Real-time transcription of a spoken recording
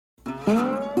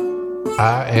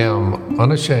I am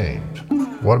unashamed.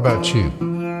 What about you?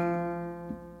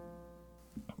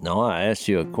 No, I asked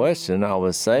you a question. I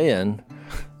was saying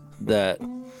that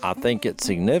I think it's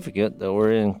significant that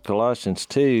we're in Colossians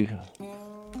 2,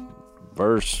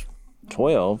 verse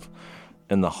 12,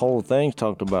 and the whole thing's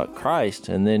talked about Christ,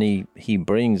 and then he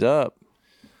brings up,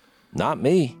 not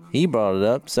me, he brought it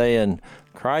up, saying,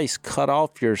 Christ cut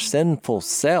off your sinful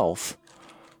self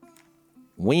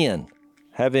when?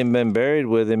 Having been buried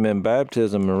with him in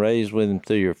baptism and raised with him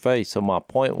through your faith. So my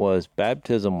point was,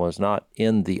 baptism was not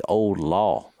in the old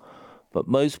law. But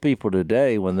most people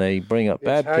today, when they bring up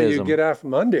baptism... It's how you get out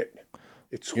from under it.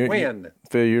 It's when.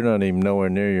 Phil, you're not even nowhere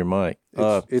near your mic.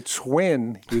 It's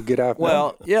when you get out from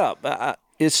well, under it. yeah, but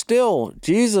it's still...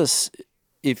 Jesus,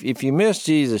 if you missed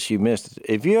Jesus, you missed it.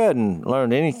 If you hadn't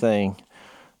learned anything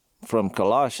from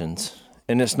Colossians...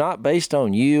 And it's not based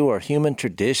on you or human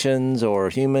traditions or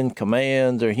human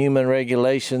commands or human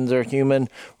regulations or human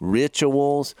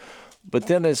rituals. But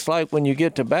then it's like when you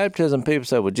get to baptism, people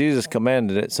say, well, Jesus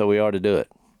commanded it, so we ought to do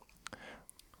it.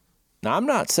 Now, I'm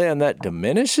not saying that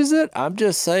diminishes it. I'm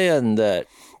just saying that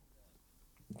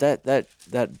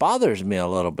bothers me a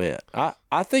little bit.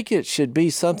 I think it should be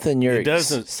something you're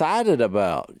excited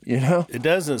about, you know? It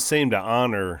doesn't seem to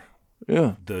honor...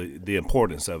 Yeah, the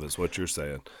importance of it is what you're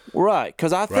saying. Right,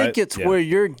 because I think it's where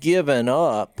you're giving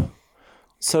up.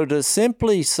 So to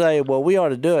simply say, well, we ought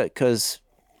to do it because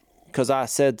I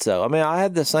said so. I mean, I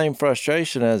had the same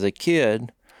frustration as a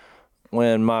kid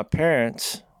when my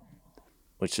parents,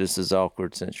 which this is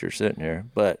awkward since you're sitting here,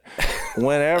 but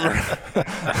whenever...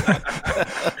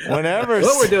 What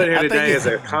we're doing here today is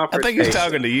a conference. I think he's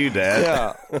talking to you,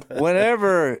 Dad. Yeah.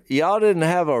 Whenever y'all didn't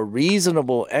have a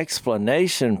reasonable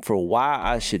explanation for why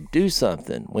I should do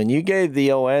something, when you gave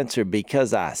the old answer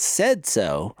because I said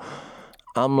so,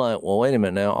 I'm like, well, wait a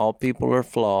minute now. All people are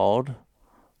flawed.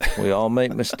 We all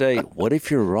make mistakes. What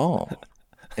if you're wrong?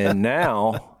 And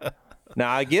now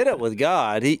I get it with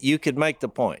God. You could make the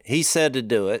point. He said to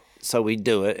do it, so we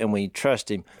do it, and we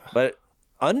trust him. But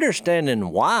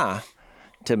understanding why,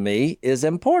 to me, is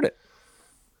important.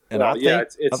 And I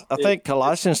think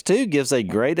Colossians 2 gives a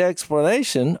great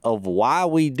explanation of why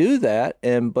we do that,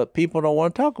 but people don't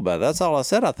want to talk about it. That's all I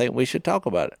said. I think we should talk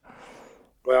about it.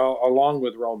 Well, along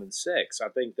with Romans 6, I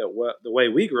think that the way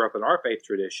we grew up in our faith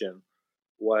tradition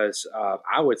was,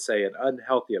 I would say, an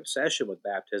unhealthy obsession with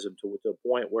baptism to the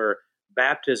point where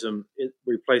baptism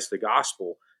replaced the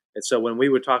gospel. And so when we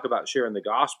would talk about sharing the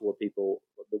gospel with people,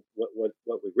 what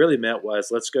we really meant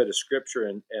was, let's go to Scripture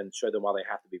and show them why they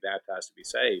have to be baptized to be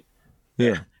saved.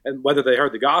 Yeah, and whether they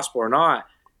heard the gospel or not.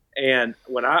 And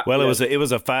when it was a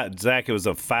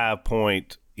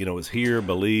 5-point. It was hear,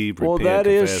 believe, repent, that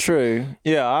confess. Is true.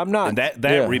 Yeah, I'm not. And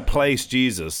that replaced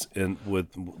Jesus with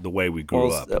the way we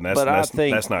grew up, and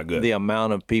that's not good. The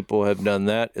amount of people have done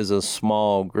that is a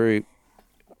small group,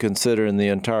 considering the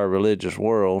entire religious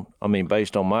world. I mean,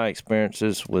 based on my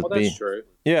experiences with that's true.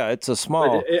 Yeah, it's a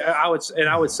small. But I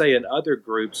would say in other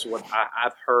groups, what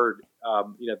I've heard,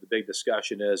 the big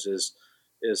discussion is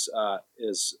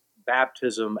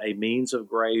baptism a means of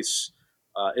grace?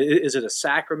 Is it a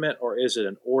sacrament or is it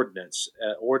an ordinance?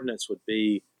 Ordinance would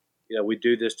be, we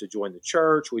do this to join the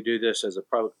church. We do this as a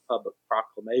public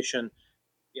proclamation.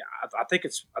 Yeah, I think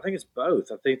it's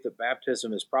both. I think that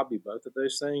baptism is probably both of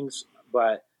those things.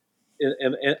 But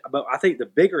but I think the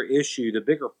bigger issue, the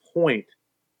bigger point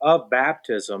of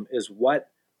baptism is what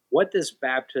does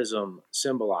baptism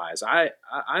symbolize? I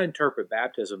interpret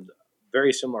baptism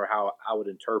very similar how I would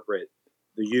interpret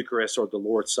the Eucharist or the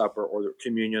Lord's Supper or the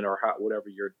communion or whatever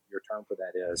your term for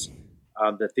that is.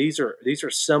 That these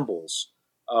are symbols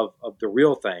of the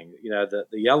real thing.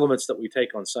 The elements that we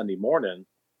take on Sunday morning,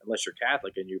 unless you're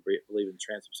Catholic and you believe in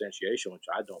transubstantiation, which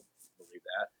I don't believe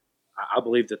that. I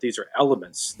believe that these are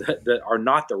elements that are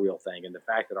not the real thing. And the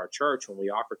fact that our church, when we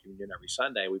offer communion every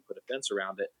Sunday, we put a fence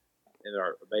around it and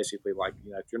are basically like,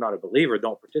 if you're not a believer,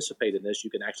 don't participate in this.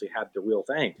 You can actually have the real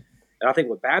thing. And I think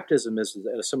what baptism is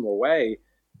in a similar way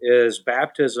is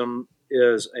baptism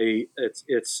is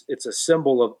it's a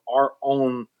symbol of our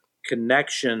own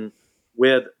connection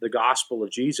with the gospel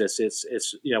of Jesus. It's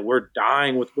we're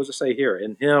dying with, what does it say here?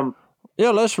 In him.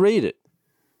 Yeah, let's read it.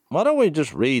 Why don't we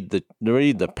just read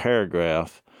the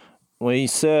paragraph when he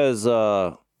says,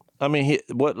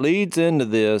 what leads into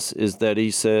this is that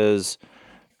he says,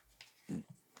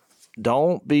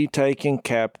 don't be taken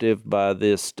captive by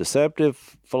this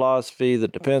deceptive philosophy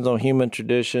that depends on human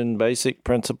tradition, basic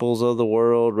principles of the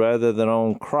world, rather than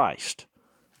on Christ.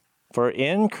 For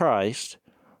in Christ,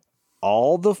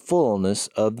 all the fullness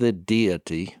of the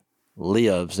deity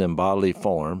lives in bodily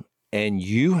form, and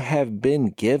you have been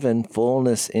given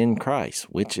fullness in Christ,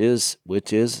 which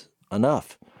is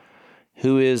enough,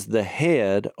 who is the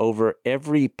head over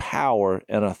every power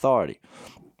and authority.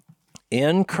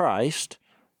 In Christ,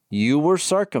 you were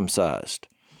circumcised.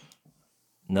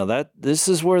 Now this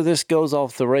is where this goes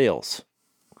off the rails,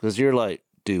 because you're like,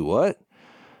 do what?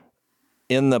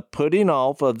 In the putting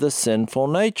off of the sinful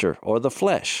nature or the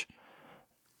flesh,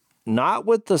 not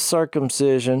with the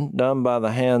circumcision done by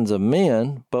the hands of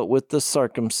men, but with the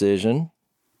circumcision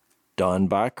done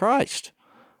by Christ,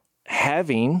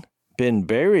 having been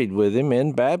buried with him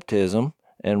in baptism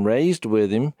and raised with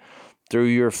him through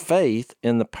your faith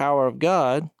in the power of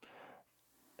God,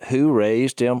 who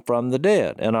raised him from the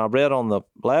dead. And I read on the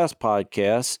last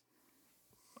podcast,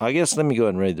 I guess let me go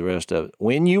ahead and read the rest of it.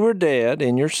 When you were dead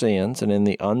in your sins and in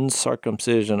the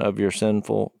uncircumcision of your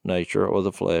sinful nature or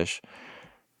the flesh,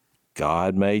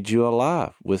 God made you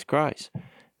alive with Christ.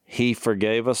 He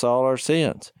forgave us all our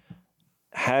sins.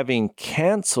 Having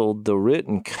canceled the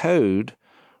written code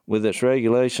with its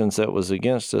regulations that was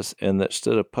against us and that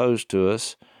stood opposed to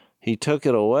us, he took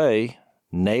it away,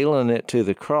 nailing it to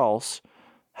the cross,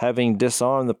 having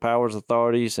disarmed the powers,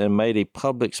 authorities, and made a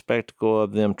public spectacle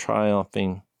of them,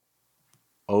 triumphing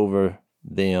over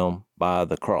them by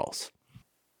the cross.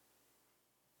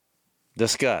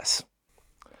 Discuss.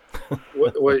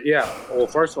 Well,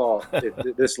 first of all,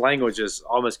 this language is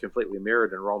almost completely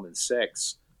mirrored in Romans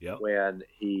 6, when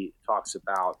he talks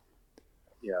about,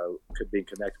 being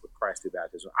connected with Christ through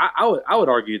baptism. I would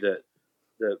argue that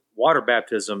the water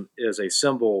baptism is a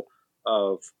symbol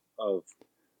of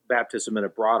baptism in a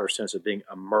broader sense of being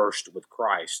immersed with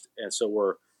Christ, and so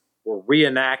we're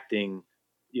reenacting,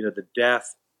 the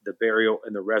death, the burial,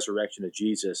 and the resurrection of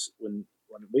Jesus. When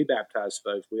we baptize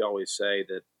folks, we always say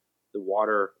that the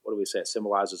water, what do we say? It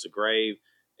symbolizes a grave,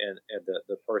 and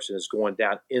the person is going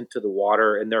down into the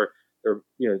water, and they're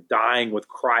dying with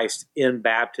Christ in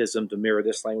baptism, to mirror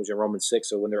this language in Romans 6.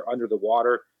 So when they're under the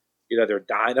water, they're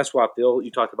dying. That's why I feel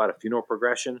you talked about a funeral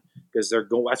progression, because they're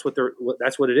going.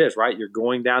 That's what it is, right? You're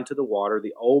going down to the water.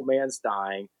 The old man's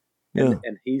dying,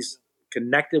 and he's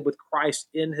connected with Christ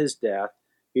in his death.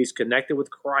 He's connected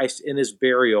with Christ in his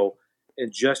burial,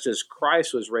 and just as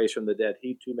Christ was raised from the dead,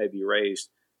 he too may be raised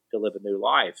to live a new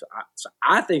life. So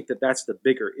I think that's the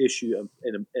bigger issue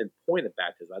and point of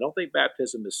baptism. I don't think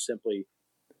baptism is simply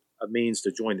a means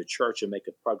to join the church and make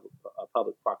a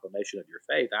public proclamation of your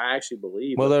faith. I actually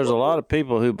believe. Well, there's a lot of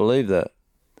people who believe that.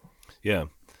 Yeah,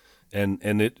 and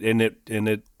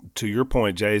it to your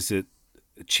point, Jace, it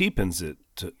cheapens it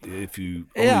if you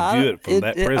only view it from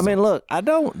that prism. I mean, look, I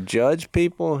don't judge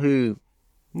people who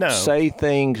say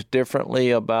things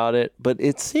differently about it, but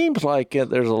it seems like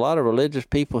there's a lot of religious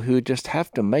people who just have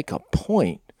to make a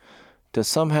point to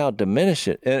somehow diminish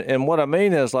it. And what I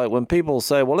mean is, like, when people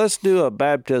say, well, let's do a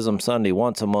baptism Sunday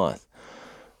once a month,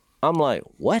 I'm like,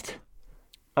 what?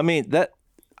 I mean,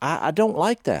 I don't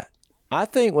like that. I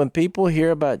think when people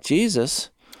hear about Jesus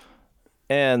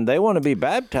and they want to be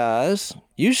baptized,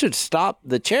 you should stop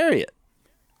the chariot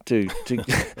to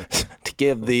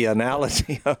give the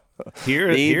analogy of here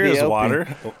is water.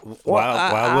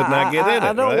 Why wouldn't I get in it?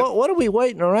 I don't. Right? What are we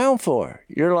waiting around for?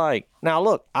 You're like, now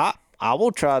look, I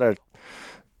will try to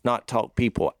not talk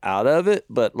people out of it,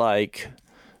 but like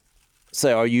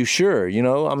say, are you sure?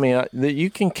 I mean, you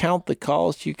can count the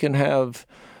cost, you can have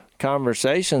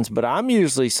conversations, but I'm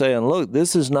usually saying, look,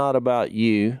 this is not about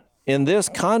you. In this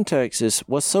context,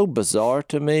 what's so bizarre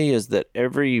to me is that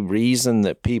every reason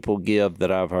that people give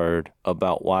that I've heard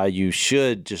about why you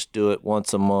should just do it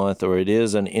once a month, or it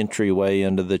is an entryway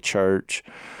into the church,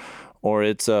 or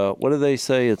it's what do they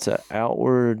say? It's an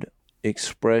outward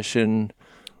expression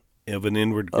of an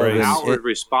inward grace. Outward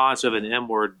response of an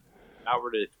inward,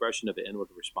 outward expression of an inward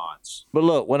response. But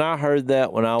look, when I heard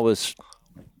that, when I was,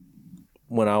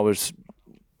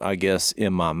 I guess,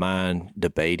 in my mind,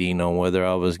 debating on whether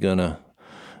I was going to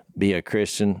be a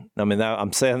Christian. I mean,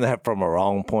 I'm saying that from a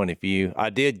wrong point of view. I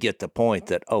did get the point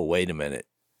that, oh, wait a minute.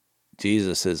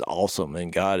 Jesus is awesome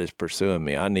and God is pursuing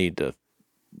me. I need to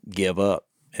give up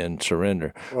and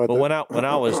surrender. Well, but when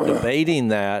I was debating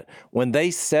that, when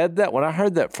they said that, when I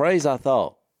heard that phrase, I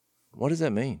thought, what does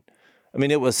that mean? I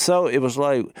mean, it was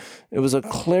a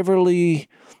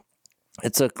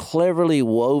cleverly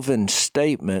woven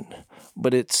statement,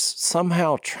 but it's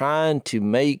somehow trying to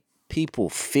make people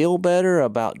feel better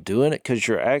about doing it, because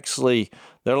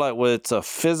they're like, well, it's a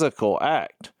physical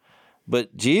act.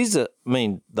 But Jesus,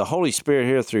 the Holy Spirit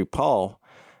here through Paul,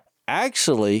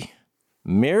 actually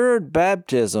mirrored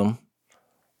baptism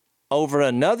over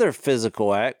another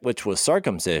physical act, which was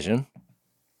circumcision,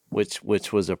 which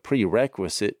was a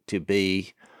prerequisite to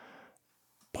be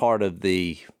part of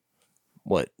the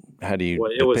what? How do you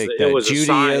Well, depict that? it was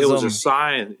Judaism. a sign. It was a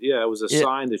sign. Yeah, it was a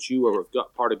sign that you were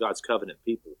part of God's covenant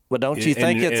people. But don't you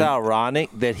think it's ironic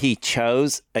that he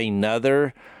chose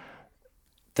another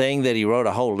thing that he wrote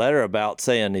a whole letter about,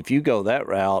 saying if you go that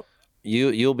route,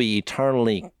 you'll be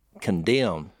eternally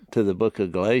condemned to the book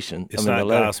of Galatians. It's not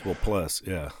gospel plus,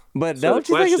 yeah. But don't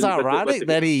you think it's ironic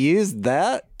that he used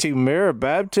that to mirror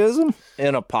baptism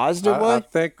in a positive way?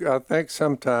 I think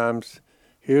sometimes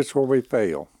here's where we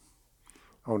fail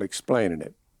on explaining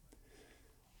it.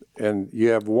 And you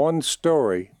have one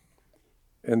story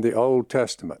in the Old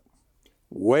Testament,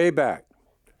 way back.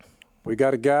 We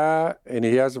got a guy and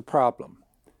he has a problem.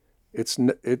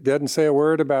 It doesn't say a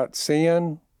word about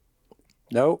sin.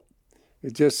 Nope.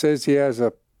 It just says he has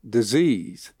a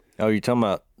disease. Oh, you're talking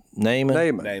about Naaman?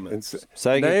 Naaman.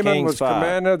 Naaman was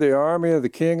commander of the army of the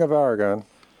king of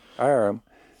Aram,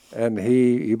 and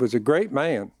he was a great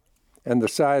man in the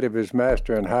sight of his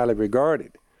master and highly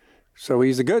regarded. So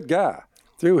he's a good guy.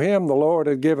 Through him, the Lord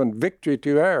had given victory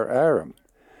to Aram.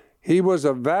 He was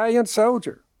a valiant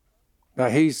soldier. Now,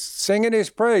 he's singing his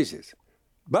praises,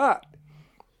 but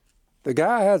the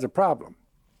guy has a problem.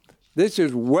 This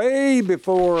is way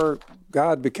before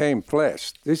God became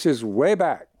flesh. This is way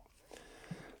back.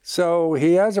 So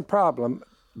he has a problem,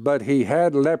 but he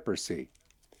had leprosy.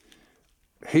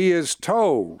 He is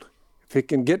told if he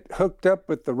can get hooked up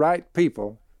with the right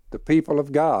people, the people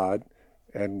of God,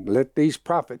 and let these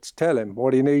prophets tell him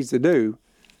what he needs to do,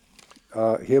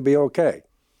 he'll be okay.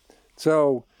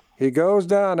 So he goes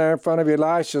down there in front of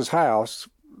Elisha's house,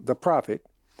 the prophet,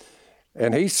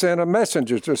 and he sent a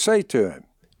messenger to say to him.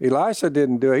 Elisha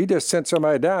didn't do it. He just sent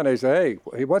somebody down there. He said,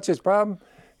 hey, what's his problem?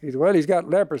 He said, well, he's got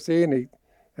leprosy,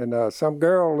 and some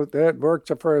girl that works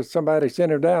for somebody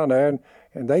sent him down there,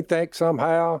 and they think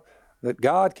somehow that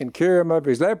God can cure him of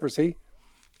his leprosy,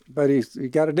 but he's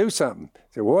got to do something.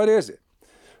 He said, what is it?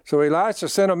 So Elisha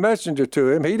sent a messenger to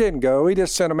him. He didn't go. He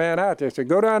just sent a man out there. He said,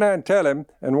 go down there and tell him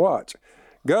and watch.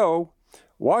 Go,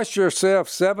 wash yourself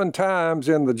 7 times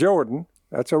in the Jordan.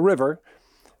 That's a river.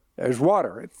 There's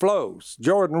water. It flows.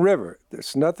 Jordan River.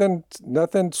 There's nothing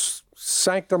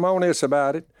sanctimonious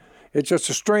about it. It's just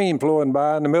a stream flowing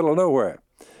by in the middle of nowhere.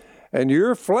 And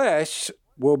your flesh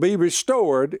will be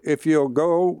restored if you'll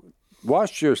go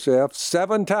wash yourself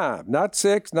 7 times. Not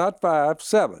 6, not 5,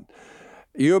 7.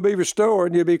 You'll be restored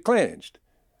and you'll be cleansed.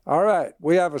 All right.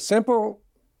 We have a simple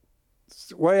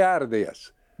way out of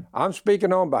this. I'm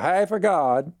speaking on behalf of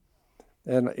God.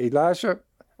 And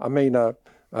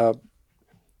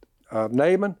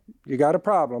Naaman, you got a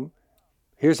problem.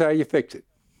 Here's how you fix it.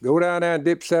 Go down there and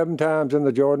dip 7 times in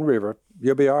the Jordan River.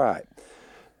 You'll be all right.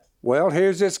 Well,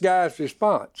 here's this guy's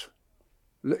response.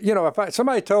 You know, if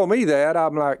somebody told me that,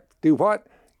 I'm like, do what?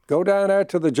 Go down there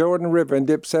to the Jordan River and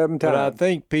dip 7 times. But I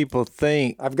think people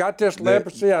think I've got this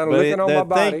leprosy. I'm looking on my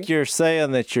body. I think you're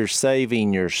saying that you're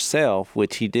saving yourself,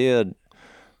 which he did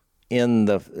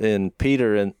in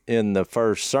Peter in the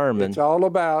first sermon. It's all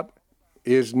about,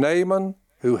 is Naaman,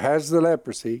 who has the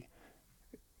leprosy,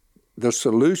 the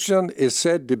solution is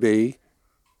said to be,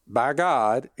 by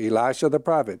God, Elisha the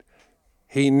prophet.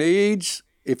 He needs,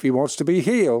 if he wants to be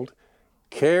healed,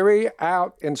 carry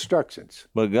out instructions.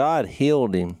 But God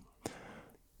healed him.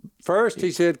 First,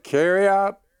 he said, carry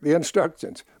out the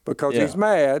instructions because he's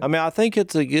mad. I mean, I think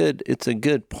it's a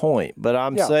good point, but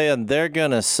I'm saying they're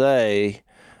going to say,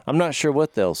 I'm not sure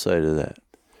what they'll say to that.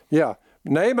 Yeah.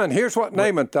 Naaman, here's what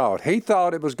Naaman thought. He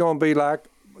thought it was going to be like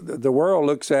the world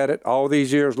looks at it all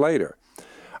these years later.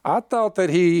 I thought that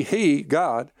he,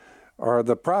 God, or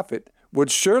the prophet,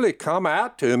 would surely come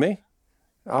out to me.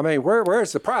 I mean,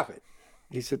 where's the prophet?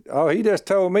 He said, oh, he just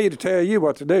told me to tell you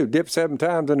what to do. Dip 7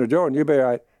 times in the Jordan, you'll be all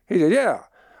right. He said, yeah.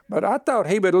 But I thought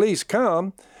he would at least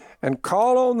come and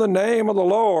call on the name of the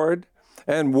Lord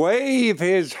and wave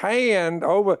his hand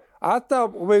over. I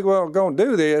thought we were going to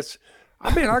do this.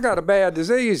 I mean, I got a bad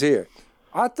disease here.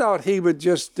 I thought he would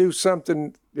just do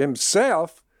something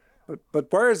himself, but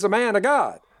where's the man of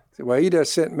God? He said, well, he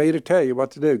just sent me to tell you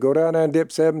what to do. Go down there and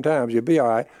dip 7 times. You'll be all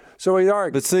right. So he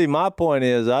argued. But see, my point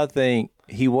is, I think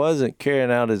he wasn't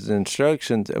carrying out his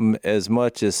instructions as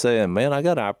much as saying, man, I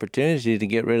got an opportunity to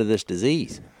get rid of this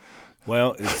disease.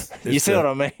 Well, you see what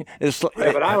I mean? It's like,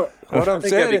 yeah, but what I'm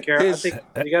saying I think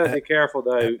you got to be careful,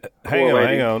 though.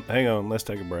 Hang on. Let's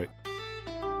take a break.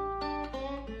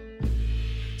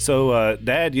 So,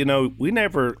 Dad, you know, when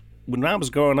I was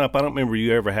growing up, I don't remember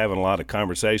you ever having a lot of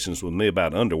conversations with me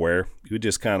about underwear. You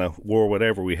just kind of wore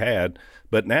whatever we had.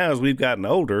 But now, as we've gotten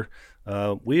older,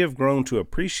 we have grown to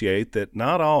appreciate that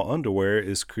not all underwear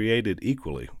is created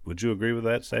equally. Would you agree with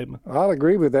that statement? I'll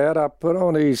agree with that. I put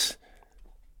on these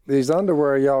these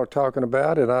underwear y'all are talking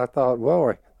about, and I thought,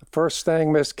 well, the first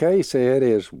thing Miss Kay said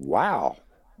is, wow.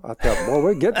 I thought, boy,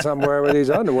 we get somewhere with these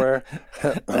underwear.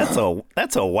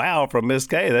 That's a wow from Miss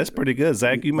Kay. That's pretty good.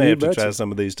 Zach, you may have to try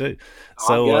some of these too.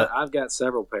 So I've got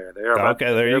several pair. They're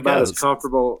there you go. As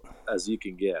comfortable as you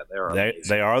can get.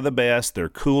 They are the best. They're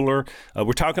cooler.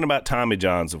 We're talking about Tommy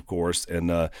John's, of course,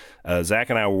 and Zach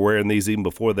and I were wearing these even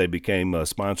before they became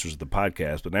sponsors of the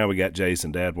podcast. But now we got Jace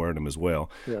and Dad wearing them as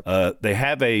well. Yep. They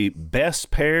have a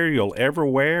best pair you'll ever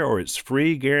wear, or it's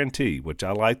free guarantee, which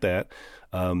I like that.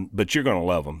 But you're going to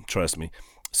love them, trust me.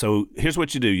 So here's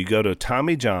what you do. You go to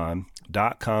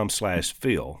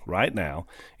TommyJohn.com/Phil right now,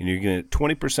 and you're going to get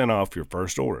 20% off your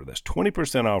first order. That's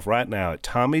 20% off right now at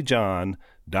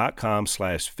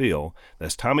TommyJohn.com/Phil.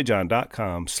 That's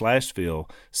TommyJohn.com/Phil.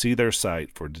 See their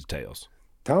site for details.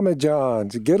 Tommy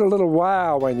John's, get a little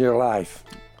wow in your life.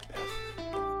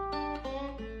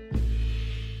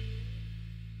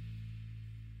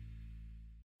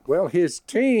 Well, his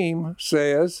team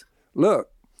says, look,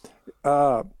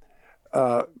 are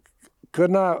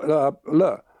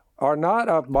not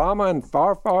Abama and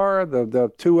Pharpar,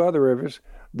 the two other rivers,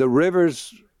 the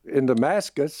rivers in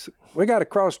Damascus? We got to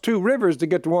cross two rivers to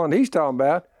get to one he's talking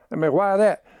about. I mean, why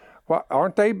that? Why,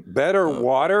 aren't they better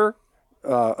water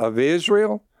of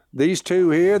Israel? These two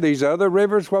here, these other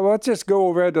rivers? Well, let's just go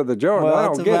over to the Jordan. Well,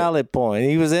 that's a valid point.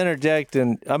 He was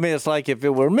interjecting. I mean, it's like if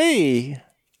it were me,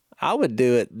 I would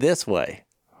do it this way.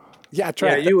 Yeah,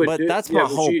 try. You would. But that's my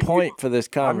whole point for this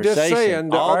conversation. I'm just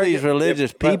saying, all these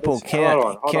religious people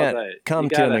can't come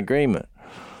to an agreement.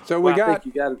 So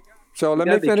let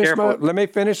me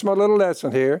finish my little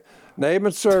lesson here.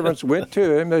 Naaman's servants went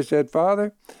to him. They said,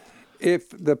 Father, if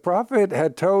the prophet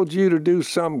had told you to do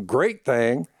some great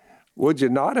thing, would you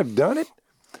not have done it?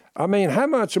 I mean, how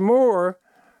much more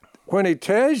when he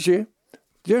tells you,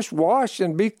 just wash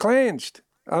and be cleansed?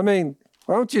 I mean,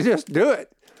 why don't you just do it?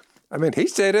 I mean, he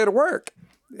said it'll work.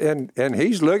 And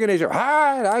he's looking, he said, all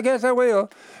right, I guess I will.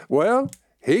 Well,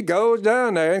 he goes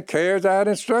down there and carries out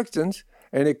instructions,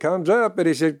 and he comes up and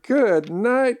he said, good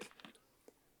night.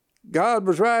 God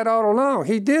was right all along.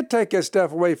 He did take his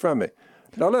stuff away from me.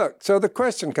 Now look, so the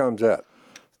question comes up.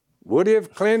 Would he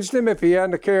have cleansed him if he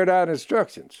hadn't carried out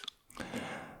instructions?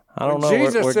 I don't know.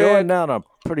 We're going down a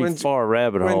pretty far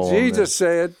rabbit hole. When Jesus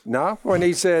said, when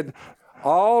he said,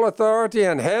 all authority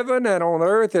in heaven and on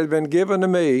earth has been given to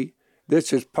me.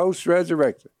 This is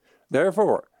post-resurrection.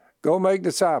 Therefore, go make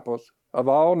disciples of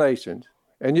all nations,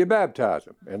 and you baptize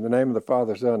them in the name of the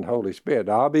Father, Son, and Holy Spirit.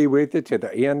 I'll be with you to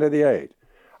the end of the age.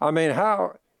 I mean,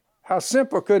 how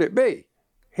simple could it be?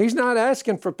 He's not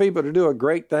asking for people to do a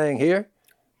great thing here.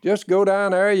 Just go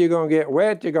down there. You're going to get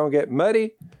wet. You're going to get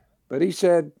muddy. But he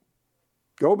said,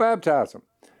 go baptize them.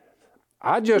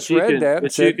 I just read that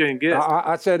and said,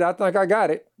 I said, I think I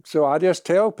got it. So I just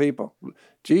tell people,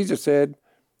 Jesus said,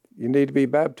 you need to be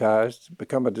baptized,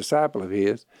 become a disciple of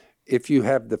his, if you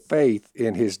have the faith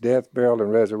in his death, burial,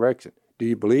 and resurrection. Do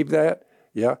you believe that?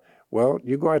 Yeah. Well,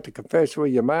 you're going to have to confess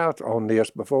with your mouth on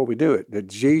this before we do it, that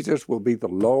Jesus will be the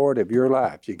Lord of your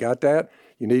life. You got that?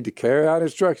 You need to carry out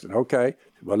instructions. Okay,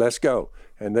 well, let's go.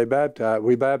 And we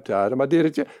baptized them. I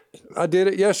did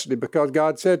it yesterday because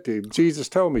God said to. Jesus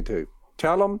told me to.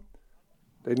 Tell them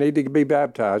they need to be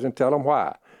baptized and tell them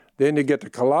why. Then you get to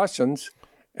Colossians,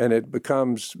 and it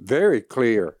becomes very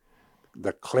clear.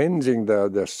 The cleansing,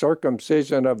 the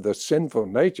circumcision of the sinful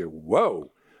nature.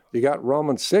 Whoa. You got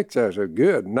Romans 6 as a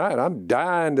good night. I'm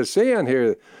dying to sin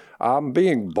here. I'm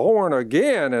being born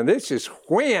again, and this is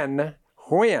when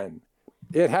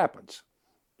it happens.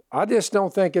 I just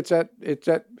don't think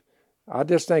I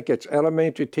just think it's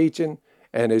elementary teaching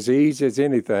and as easy as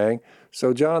anything.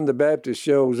 So John the Baptist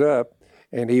shows up,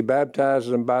 and he baptizes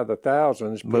them by the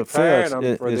thousands, preparing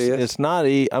them for this. It's not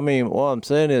I mean, what I'm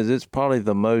saying is it's probably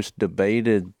the most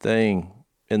debated thing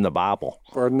in the Bible.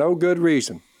 For no good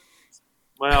reason.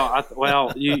 Well,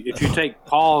 if you take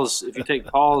Paul's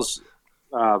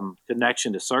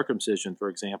connection to circumcision, for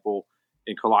example,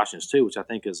 in Colossians 2, which I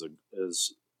think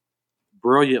is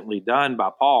brilliantly done by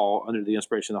Paul under the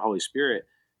inspiration of the Holy Spirit,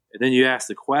 and then you ask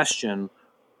the question,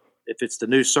 if it's the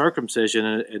new circumcision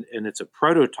and it's a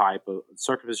prototype of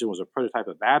circumcision was a prototype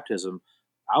of baptism,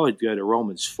 I would go to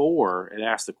Romans 4 and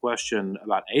ask the question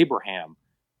about Abraham.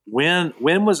 When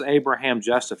was Abraham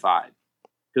justified?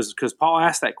 Because Paul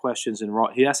asked that question in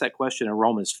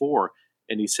Romans 4,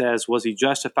 and he says, was he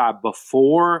justified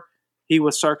before he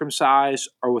was circumcised,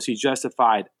 or was he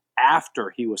justified after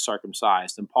he was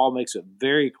circumcised? And Paul makes it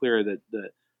very clear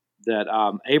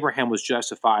that Abraham was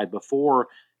justified before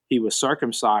he was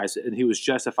circumcised, and he was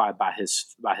justified by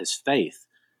his faith.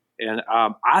 And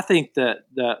I think that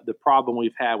the problem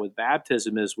we've had with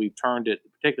baptism is we've turned it,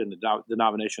 particularly in the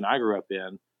denomination I grew up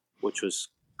in, which was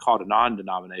called a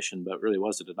non-denomination, but really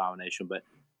was a denomination. But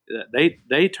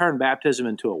they turned baptism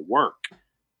into a work,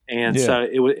 and so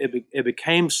it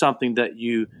became something that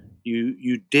you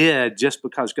did just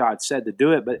because God said to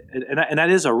do it. But and that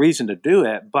is a reason to do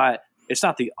it, but it's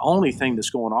not the only thing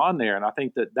that's going on there. And I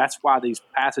think that's why these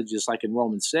passages like in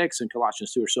Romans 6 and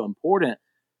Colossians 2 are so important.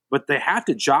 But they have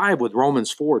to jibe with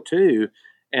Romans 4 too,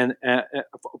 and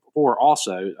 4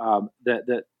 also.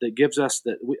 That gives us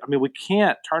that. We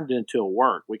can't turn it into a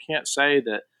work. We can't say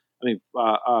that.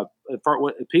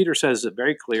 What Peter says is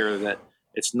very clear that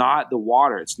it's not the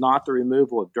water, it's not the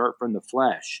removal of dirt from the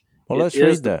flesh. Well, let's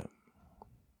read that.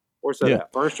 Where's that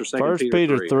at? First or second? 1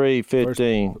 Peter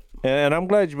 3:15. And I'm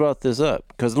glad you brought this up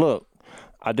because look,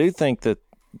 I do think that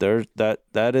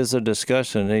that is a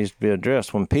discussion that needs to be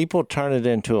addressed. When people turn it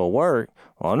into a work,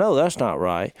 well, no, that's not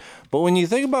right. But when you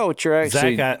think about what you're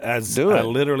actually doing, I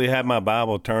literally had my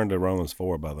Bible turned to Romans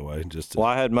 4, by the way. Well,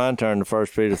 I had mine turned to 1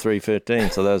 Peter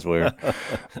 3:15, so that's weird.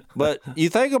 But you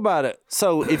think about it.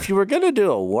 So if you were going to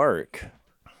do a work,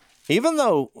 even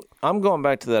though I'm going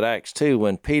back to that Acts 2,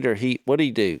 when Peter, what did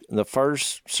he do? In the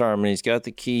first sermon, he's got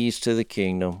the keys to the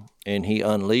kingdom, and he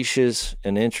unleashes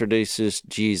and introduces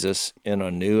Jesus in a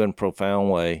new and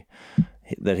profound way,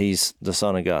 that he's the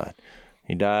Son of God.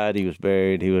 He died, he was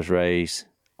buried, he was raised.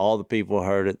 All the people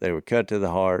heard it. They were cut to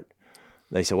the heart.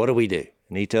 They said, what do we do?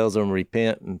 And he tells them,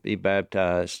 repent and be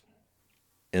baptized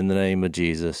in the name of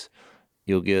Jesus.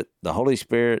 You'll get the Holy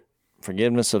Spirit,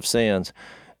 forgiveness of sins.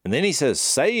 And then he says,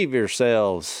 save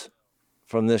yourselves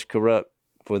from this corrupt,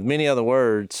 with many other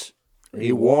words.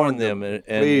 He warned them and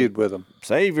plead with them.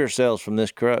 Save yourselves from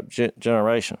this corrupt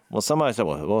generation. Well, somebody said,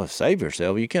 well, save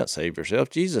yourself. You can't save yourself.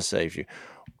 Jesus saves you.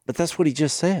 But that's what he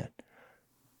just said.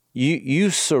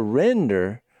 You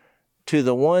surrender to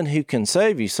the one who can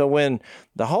save you. So when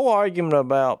the whole argument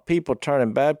about people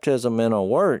turning baptism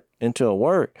into a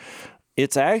work,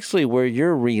 it's actually where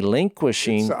you're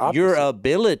relinquishing your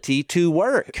ability to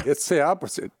work. It's the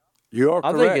opposite. You are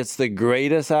correct. I think it's the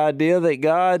greatest idea that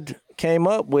God came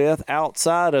up with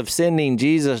outside of sending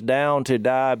Jesus down to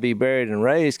die, be buried, and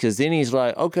raised, because then he's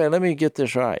like, okay, let me get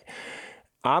this right.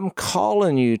 I'm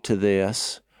calling you to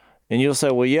this. And you'll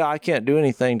say, well, yeah, I can't do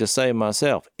anything to save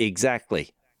myself.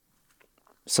 Exactly.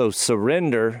 So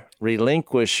surrender,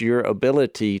 relinquish your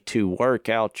ability to work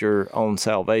out your own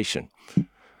salvation.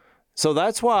 So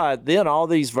that's why then all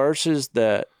these verses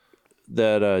that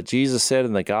Jesus said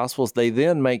in the Gospels, they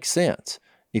then make sense.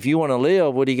 If you want to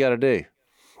live, what do you got to do?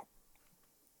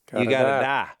 You got to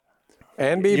die.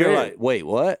 And be buried. You're like, wait,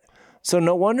 what? So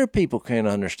no wonder people can't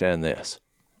understand this.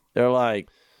 They're like,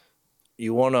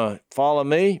 you want to follow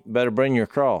me? Better bring your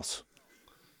cross.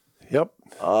 Yep.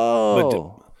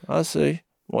 Oh, I see.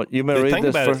 What you better read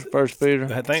this First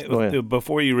Peter? I think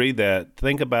before you read that,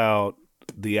 think about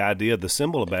the idea. The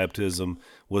symbol of baptism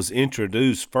was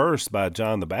introduced first by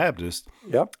John the Baptist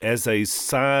as a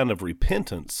sign of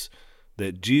repentance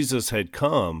that Jesus had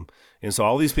come, and so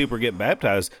all these people are getting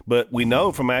baptized. But we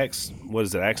know from Acts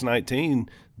 19,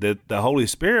 that the Holy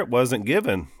Spirit wasn't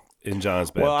given in John's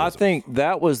baptism. Well, I think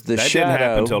that was the shadow. That didn't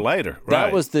happen until later. Right.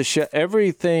 That was the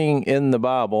everything in the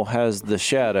Bible has the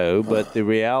shadow, but the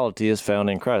reality is found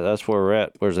in Christ. That's where we're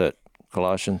at. Where's that?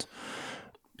 Colossians.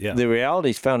 Yeah. The reality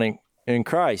is found in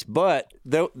Christ. But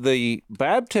the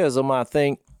baptism, I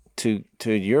think, to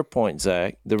your point,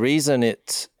 Zach, the reason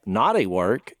it's not a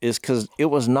work is because it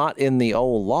was not in the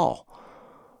old law.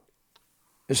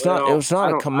 It was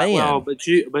not a command.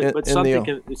 But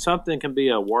something can be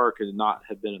a work and not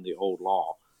have been in the old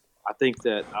law. I think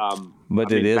that.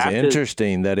 But it is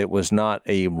interesting that it was not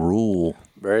a rule.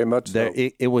 Very much so.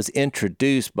 It was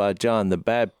introduced by John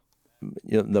the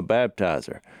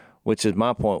Baptizer, which is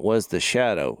my point, was the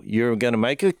shadow. You're going to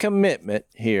make a commitment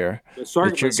here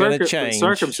that you're going to change.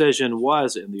 Circumcision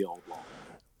was in the old law.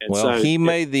 And he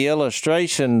made the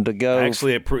illustration to go.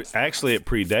 Actually, it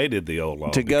predated the old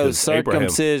law. To go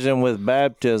circumcision with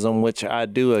baptism, which I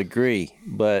do agree.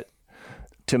 But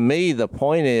to me, the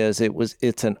point is,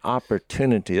 it's an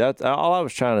opportunity. That's all I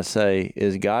was trying to say.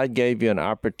 Is God gave you an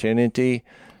opportunity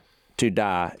to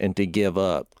die and to give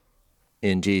up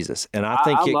in Jesus, and I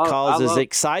think it causes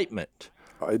excitement.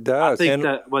 It does. I think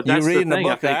you read in the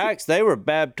book of Acts, they were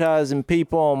baptizing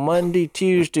people on Monday,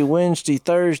 Tuesday, Wednesday,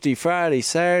 Thursday, Friday,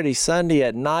 Saturday, Sunday,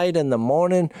 at night, in the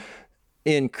morning,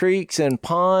 in creeks and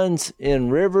ponds,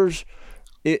 in rivers.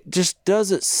 it just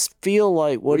doesn't feel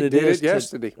like what We it did is it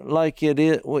yesterday. like it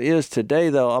is today,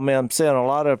 though. I mean, I'm saying a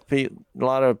lot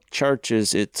of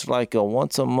churches, it's like a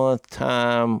once a month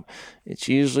time. It's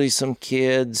usually some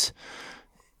kids.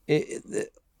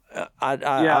 I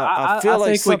feel like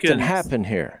think we something can- happened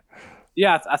here.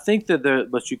 Yeah, I think that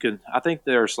I think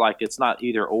there's like, it's not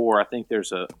either or. I think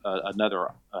there's another,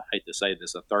 I hate to say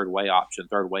this, a third way option,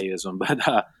 third wayism,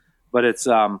 but it's,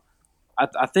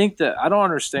 I think that I don't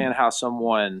understand how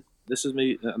someone, this is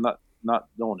me, I'm not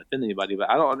don't want to offend anybody, but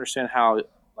I don't understand how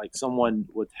like someone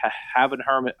would have a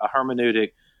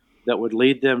hermeneutic that would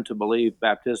lead them to believe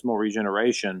baptismal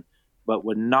regeneration, but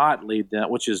would not lead them,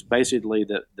 which is basically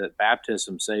that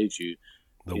baptism saves you.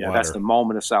 That's the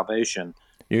moment of salvation.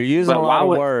 You're using But a lot why of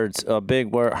would- words, a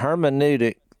big word.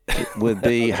 Hermeneutic would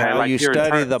be how like you your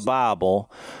study the terms. Bible.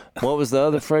 What was the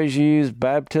other phrase you used?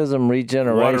 Baptism,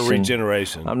 regeneration. Water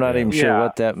regeneration. I'm not Yeah. even sure Yeah.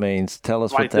 what that means. Tell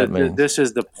us Like what that means. this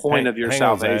is the point of your Hang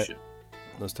on, Zach. salvation.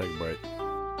 Let's take a break.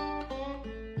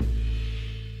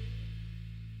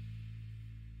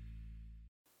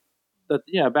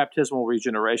 Baptismal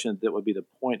regeneration, that would be the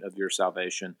point of your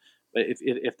salvation. But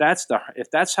if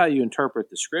that's how you interpret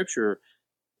the scripture,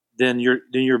 then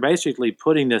you're basically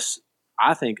putting this,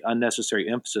 I think, unnecessary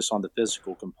emphasis on the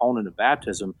physical component of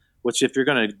baptism. Which, if you're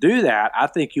going to do that, I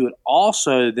think you would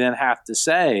also then have to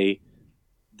say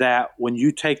that when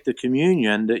you take the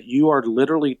communion, that you are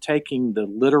literally taking the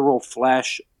literal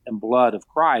flesh and blood of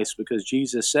Christ, because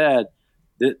Jesus said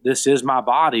that this is my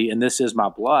body and this is my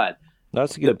blood.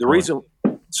 That's a good The point. reason.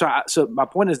 So my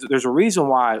point is that there's a reason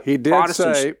why He did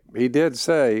Protestants.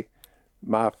 say,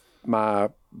 my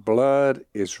blood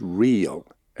is real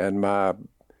and my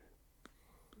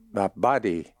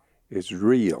body is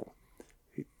real.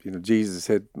 Jesus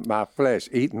said, my flesh,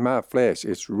 eating my flesh,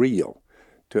 it's real.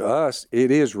 To us,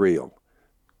 it is real,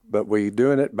 but we're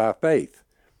doing it by faith.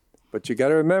 But you got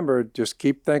to remember, just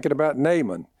keep thinking about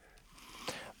Naaman.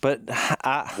 But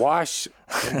Wash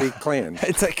and be cleansed.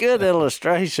 it's a good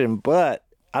illustration, but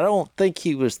I don't think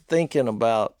he was thinking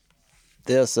about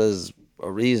this as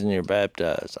a reason you're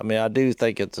baptized. I mean, I do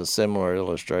think it's a similar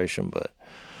illustration, but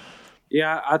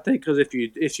Yeah, I think because if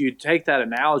you take that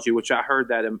analogy, which I heard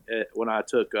that when I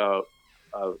took the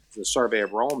survey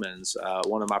of Romans,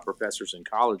 one of my professors in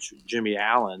college, Jimmy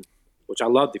Allen, which I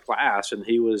loved the class, and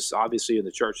he was obviously in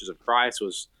the Churches of Christ,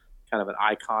 was kind of an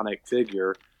iconic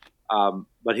figure.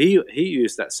 But he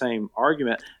used that same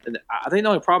argument, and I think the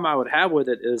only problem I would have with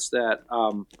it is that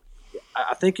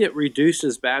I think it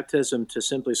reduces baptism to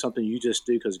simply something you just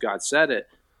do because God said it.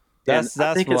 that's And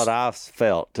I think what I've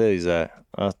felt too, Zach.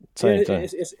 Same thing.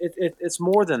 It's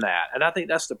more than that, and I think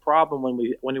that's the problem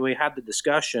when we have the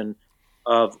discussion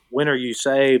of when are you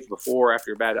saved, before, after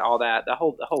you're baptized, all that, the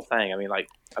whole thing. I mean, like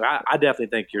I definitely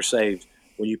think you're saved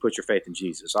when you put your faith in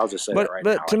Jesus. I'll just say that right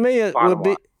now. But to me,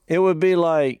 it would be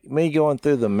like me going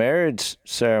through the marriage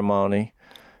ceremony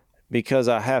because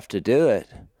I have to do it.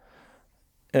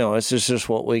 It's just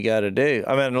what we got to do.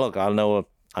 I mean, look, I know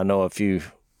a few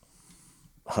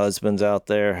husbands out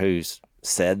there who's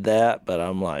said that, but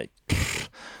I'm like,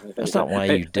 that's not why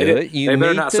you do it. They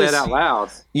better not say it out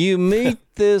loud. You meet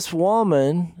this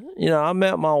woman. I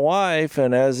met my wife,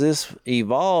 and as this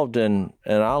evolved, and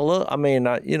I look. I mean,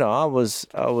 I was.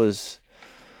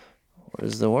 What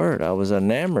is the word? I was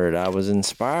enamored. I was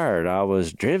inspired. I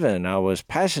was driven. I was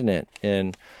passionate,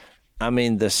 and I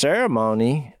mean, the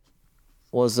ceremony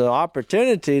was the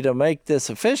opportunity to make this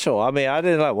official. I mean, I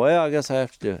didn't I guess I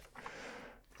have to do it.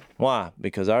 Why?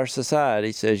 Because our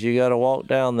society says you got to walk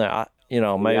down there.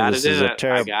 Maybe this is a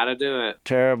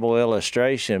terrible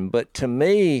illustration, but to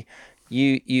me,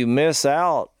 you miss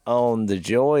out on the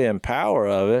joy and power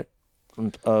of it,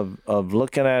 of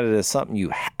looking at it as something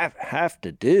you have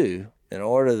to do in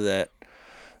order that,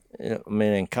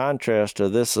 in contrast to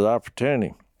this is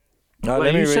opportunity.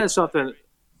 You said something.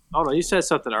 Oh no, you said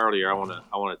something earlier. I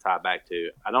want to tie back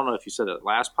to. I don't know if you said it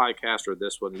last podcast or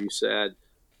this one. You said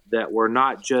that we're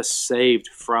not just saved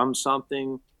from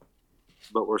something,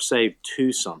 but we're saved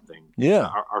to something. Yeah,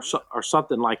 or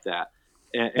something like that.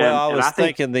 I was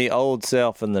thinking the old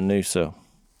self and the new self.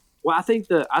 Well, I think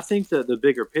the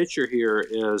bigger picture here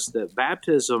is that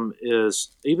baptism is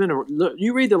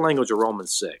you read the language of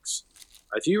Romans 6.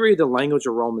 If you read the language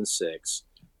of Romans 6,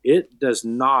 it does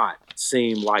not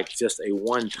seem like just a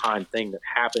one-time thing that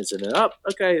happens and then,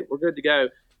 okay, we're good to go.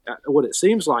 What it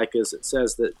seems like is it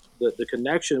says that the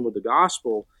connection with the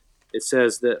gospel, it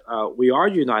says that we are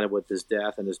united with his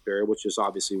death and his burial, which is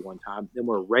obviously one time. Then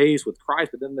we're raised with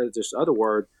Christ, but then there's this other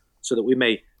word, so that we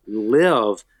may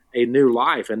live a new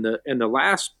life. And the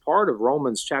last part of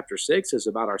Romans chapter 6 is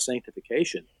about our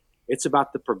sanctification. It's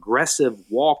about the progressive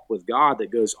walk with God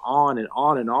that goes on and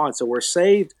on and on. So we're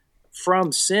saved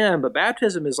from sin, but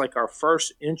baptism is like our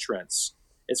first entrance.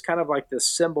 It's kind of like the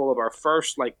symbol of our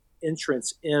first like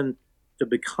entrance into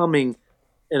becoming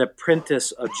an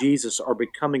apprentice of Jesus or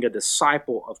becoming a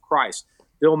disciple of Christ.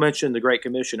 Bill mentioned the Great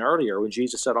Commission earlier when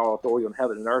Jesus said, all authority on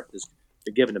heaven and earth is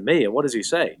given to me. And what does he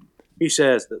say? He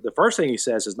says, the first thing he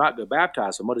says is not go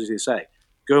baptize them. What does he say?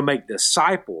 Go make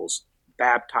disciples,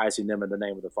 baptizing them in the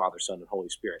name of the Father, Son, and Holy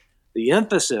Spirit. The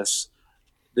emphasis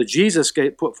that Jesus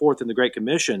put forth in the Great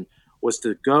Commission was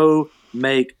to go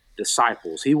make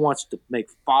disciples. He wants to make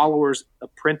followers,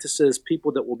 apprentices,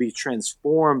 people that will be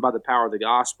transformed by the power of the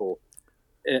gospel.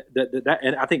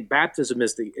 And I think baptism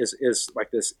is like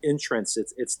this entrance.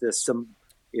 It's this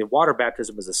water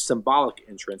baptism is a symbolic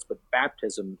entrance, but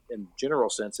baptism in general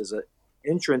sense is an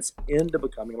entrance into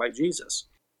becoming like Jesus.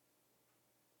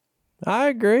 I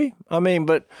agree. I mean,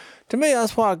 but to me,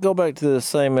 that's why I go back to the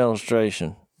same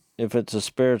illustration. If it's a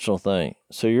spiritual thing,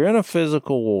 so you're in a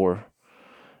physical war,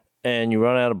 and you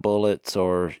run out of bullets,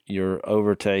 or you're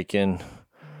overtaken.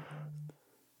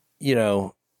 You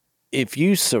know, if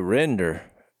you surrender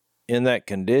in that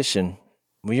condition,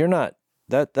 well, you're not.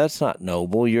 That's not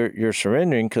noble. You're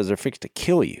surrendering because they're fixed to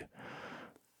kill you.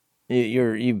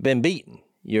 You've been beaten.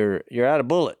 You're out of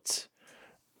bullets.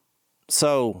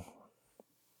 So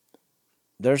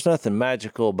there's nothing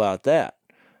magical about that.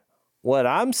 What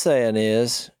I'm saying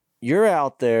is you're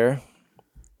out there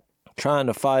trying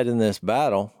to fight in this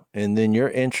battle, and then you're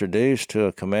introduced to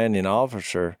a commanding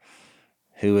officer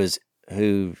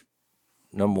who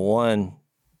number one,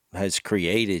 has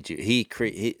created you.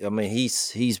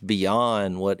 He's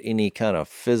beyond what any kind of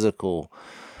physical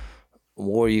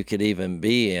war you could even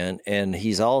be in, and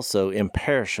he's also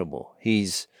imperishable.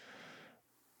 He's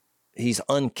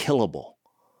unkillable.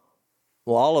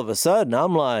 Well, all of a sudden,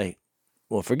 I'm like,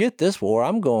 well, forget this war.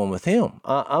 I'm going with him.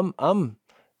 I'm.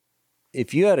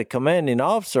 If you had a commanding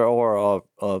officer or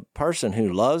a person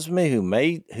who loves me, who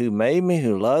made me,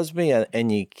 who loves me, and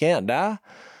you can't die,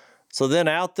 so then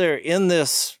out there in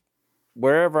this,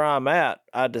 wherever I'm at,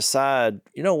 I decide,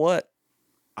 you know what?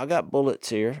 I got bullets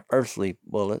here, earthly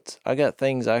bullets. I got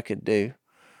things I could do.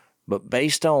 But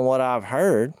based on what I've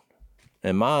heard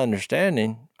and my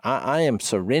understanding, I am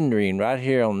surrendering right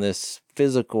here on this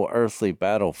physical, earthly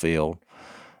battlefield,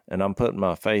 and I'm putting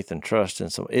my faith and trust in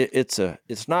some.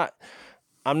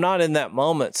 I'm not in that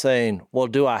moment saying, well,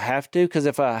 do I have to? Because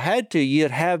if I had to,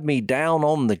 you'd have me down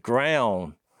on the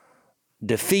ground,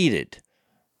 defeated.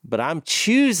 But I'm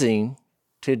choosing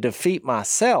to defeat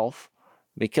myself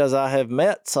because I have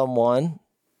met someone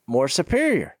more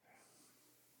superior.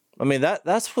 I mean,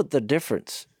 that's what the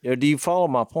difference. Do you follow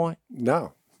my point?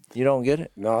 No. You don't get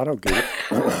it? No, I don't get it.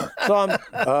 So I'm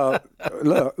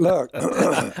Look.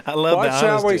 I love What the shall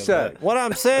honesty we of say? that. what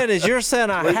I'm saying is you're saying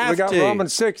I have We got to.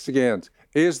 Romans 6 again.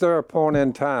 Is there a point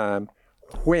in time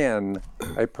when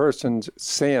a person's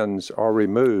sins are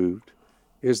removed?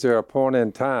 Is there a point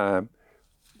in time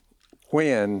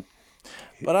when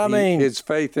But I mean, his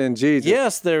faith in Jesus?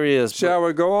 yes, there is. Shall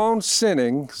we go on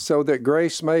sinning so that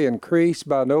grace may increase?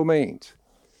 By no means.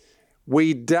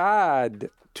 We died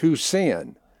to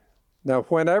sin. Now,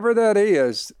 whenever that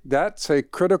is, that's a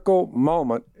critical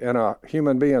moment in a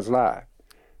human being's life.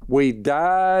 We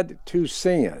died to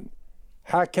sin.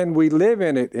 How can we live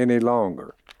in it any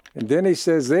longer? And then he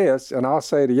says this, and I'll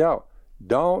say to y'all,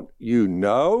 don't you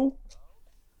know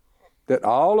that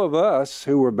all of us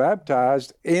who were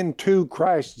baptized into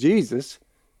Christ Jesus,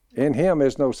 in him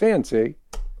is no sin, see,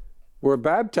 were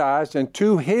baptized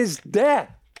into his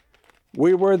death.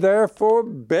 We were therefore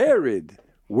buried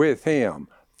with him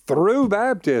through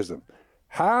baptism.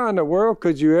 How in the world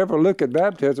could you ever look at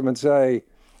baptism and say,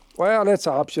 well, it's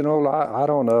optional. I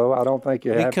don't know. I don't think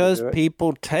you have Because to do it.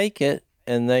 people take it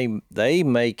and they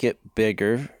make it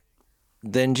bigger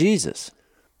than Jesus.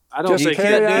 I don't Just think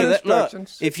carry out do that. Look,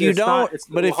 instructions. if you It's not- don't, it's-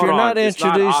 but if hold you're on, not it's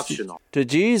not introduced optional. to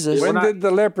Jesus, When not- did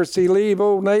the leprosy leave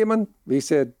old Naaman? He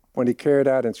said, when he carried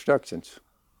out instructions.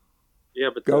 Yeah,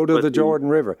 but Go to but the Jordan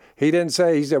River. He didn't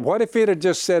say, he said, what if he'd have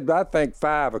just said, I think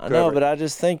 5 would I cover know, it. but I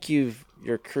just think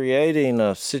you're creating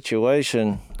a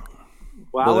situation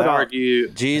Well, I would without argue.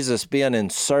 Jesus being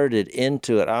inserted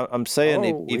into it. I'm saying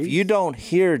Oh, if you don't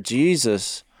hear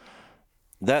Jesus,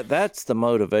 that's the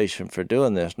motivation for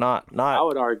doing this, not I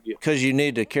would argue. because you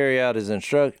need to carry out his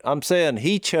instruction. I'm saying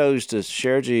he chose to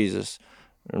share Jesus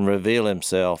and reveal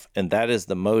himself, and that is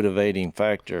the motivating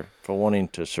factor for wanting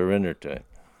to surrender to him,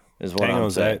 is what Hang I'm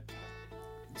on, saying.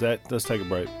 Zach, let's take a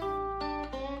break.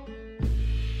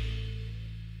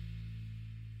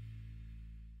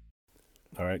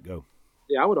 All right, go.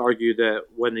 I would argue that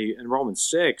in Romans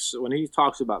 6, when he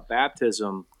talks about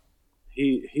baptism,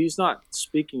 he's not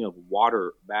speaking of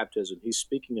water baptism. He's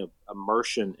speaking of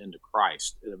immersion into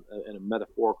Christ in a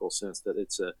metaphorical sense, that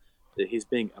that he's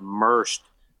being immersed,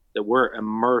 that we're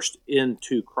immersed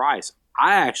into Christ.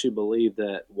 I actually believe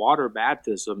that water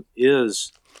baptism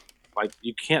is, like,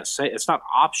 you can't say it's not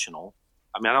optional.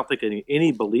 I mean, I don't think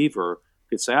any believer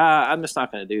could say, I'm just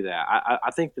not going to do that.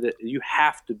 I think that you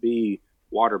have to be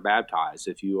water baptized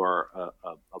if you are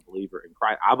a believer in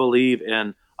Christ. I believe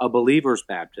in a believer's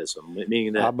baptism,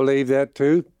 meaning that I believe that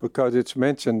too, because it's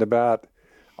mentioned about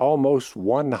almost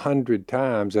 100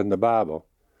 times in the Bible,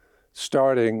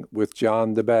 starting with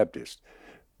John the Baptist.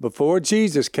 Before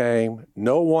Jesus came,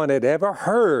 no one had ever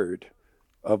heard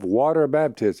of water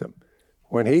baptism.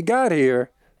 When he got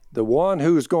here, the one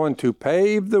who's going to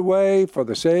pave the way for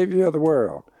the Savior of the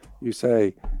world, you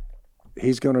say,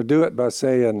 he's going to do it by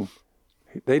saying,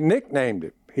 they nicknamed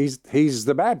him. He's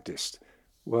the Baptist.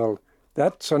 Well,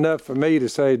 that's enough for me to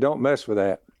say, don't mess with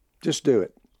that. Just do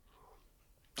it.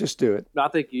 Just do it. I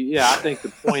think I think the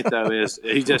point though is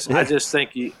I just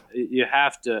think you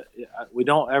have to. We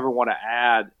don't ever want to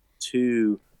add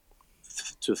to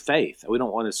faith. We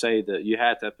don't want to say that you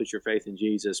have to put your faith in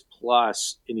Jesus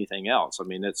plus anything else.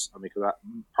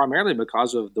 Primarily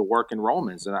because of the work in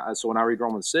Romans, and so when I read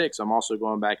Romans 6, I'm also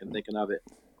going back and thinking of it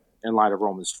in light of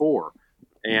Romans 4,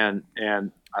 and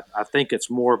I think it's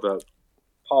more of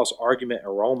Paul's argument in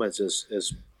Romans is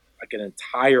like an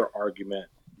entire argument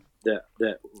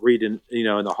that reading, in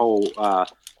the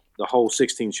whole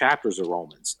 16 chapters of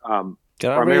Romans.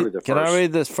 Can I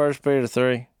read this 1 Peter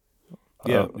 3?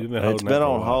 Yeah, you've been holding it's been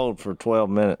on hold for 12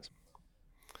 minutes.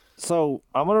 So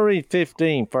I'm going to read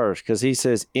 15 first, because he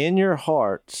says, in your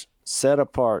hearts, set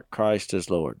apart Christ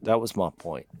as Lord. That was my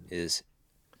point, is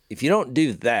if you don't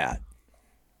do that,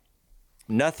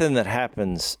 nothing that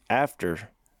happens after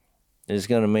is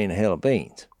going to mean a hill of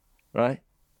beans, right?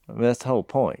 I mean, that's the whole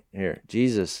point here.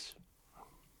 Jesus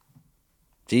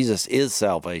is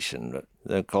salvation.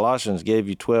 The Colossians gave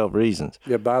you 12 reasons.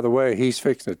 Yeah, by the way, he's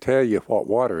fixing to tell you what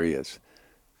water is.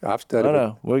 I've studied.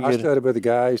 I studied with a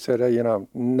guy who said,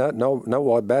 no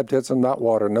water baptism, not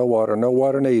water, no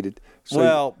water needed.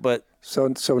 So, so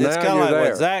it's now kind of you're like there.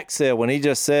 what Zach said when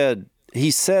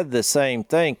he said the same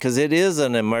thing, because it is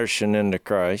an immersion into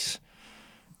Christ,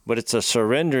 but it's a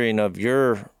surrendering of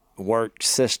your work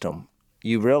system.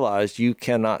 You realize you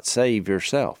cannot save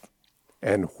yourself.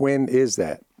 And when is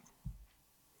that?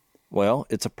 Well,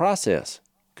 it's a process,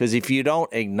 because if you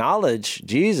don't acknowledge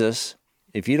Jesus,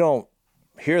 if you don't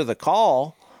hear the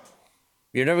call,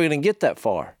 you're never going to get that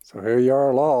far. So here you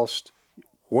are lost.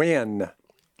 When?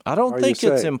 I don't think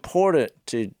it's important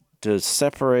to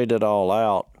separate it all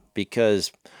out,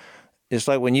 because it's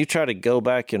like when you try to go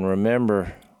back and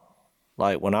remember,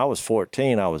 like when I was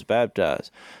 14, I was baptized.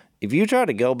 If you try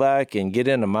to go back and get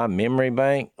into my memory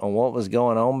bank on what was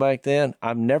going on back then,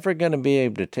 I'm never going to be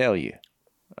able to tell you,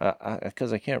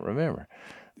 because I can't remember.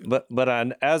 But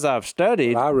as I've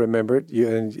studied, I remember it.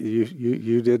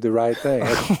 You did the right thing.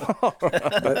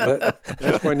 but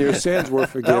that's when your sins were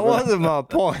forgiven. That wasn't my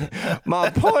point. My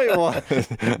point was,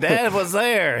 Dad was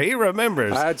there. He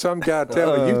remembers. I had some guy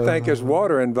tell me, you think there's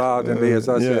water involved in this.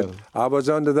 I said, I was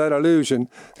under that illusion.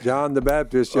 John the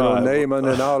Baptist, Naaman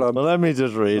and all of them. Well, let me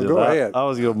just read it. Go ahead. I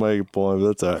was going to make a point,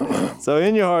 but that's all right. So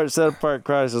in your heart, set apart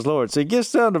Christ as Lord. So he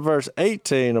gets down to verse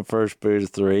 18 of 1 Peter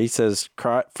 3. He says,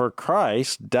 for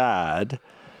Christ died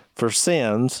for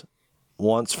sins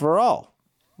once for all.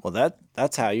 Well,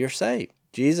 that's how you're saved.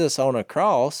 Jesus on a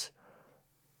cross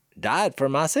died for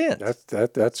my sins.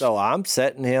 That's so I'm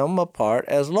setting him apart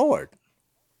as Lord,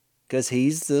 because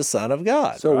he's the Son of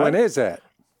God. So right? When is that?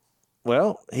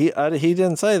 Well, he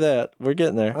didn't say that. We're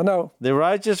getting there. I know. The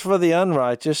righteous for the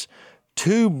unrighteous,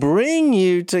 to bring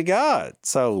you to God.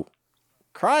 So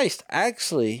Christ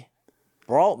actually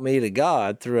brought me to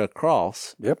God through a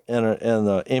cross. Yep. in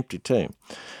the empty tomb.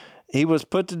 He was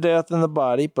put to death in the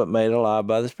body, but made alive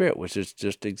by the Spirit, which is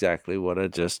just exactly what I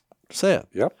just said.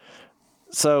 Yep.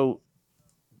 So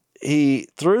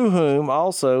through whom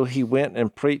also he went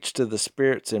and preached to the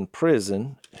spirits in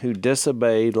prison, who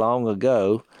disobeyed long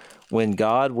ago, when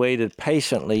God waited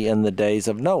patiently in the days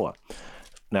of Noah.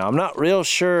 Now, I'm not real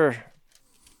sure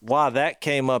why that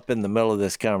came up in the middle of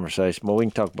this conversation, but we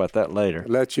can talk about that later.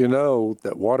 Let you know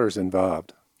that water's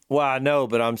involved. Well, I know,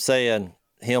 but I'm saying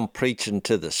him preaching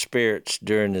to the spirits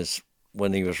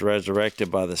when he was resurrected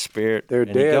by the Spirit. They're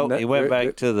dead. He went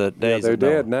back to the days of Noah.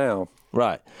 They're dead now.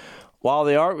 Right. While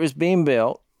the ark was being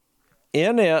built,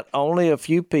 in it only a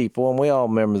few people, and we all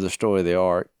remember the story of the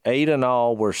ark, 8 in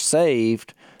all were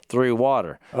saved through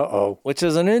water. Uh-oh. Which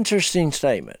is an interesting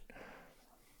statement.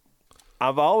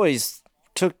 I've always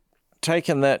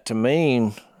taken that to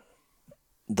mean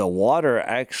the water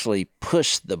actually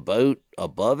pushed the boat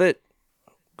above it,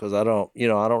 because I don't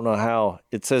know how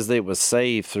it says they was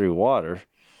saved through water.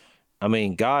 I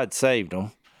mean, God saved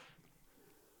them,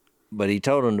 but he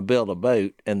told them to build a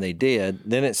boat, and they did.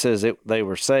 Then it says they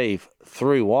were saved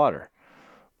through water.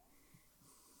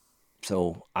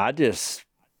 So I just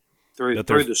through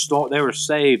the storm. They were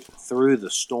saved through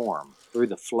the storm, through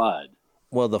the flood.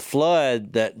 Well, the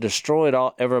flood that destroyed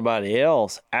everybody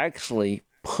else actually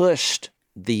pushed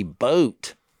the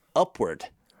boat upward.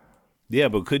 Yeah,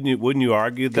 but wouldn't you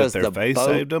argue that their faith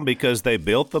saved them because they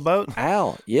built the boat?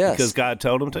 Yes. Because God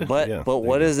told them to? But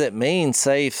what does it mean,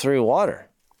 save through water?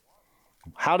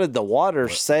 How did the water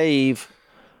save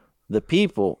the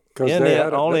people?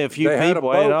 Only a few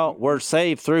people were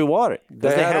saved through water.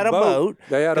 Because they had a boat.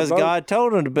 Because God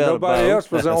told them to build a boat. Nobody else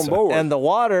was on board. And the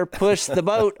water pushed the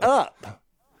boat up.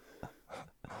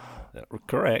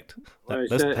 Correct.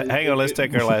 Hang on, let's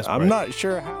take our last break. I'm not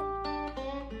sure how.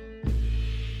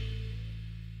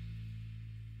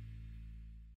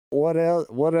 What else?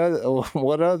 What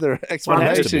other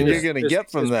explanation you're going to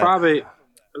get from that? Probably.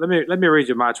 Let me read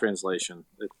you my translation.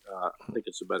 I think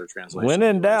it's a better translation. When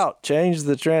in doubt, change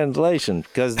the translation,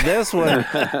 because this one,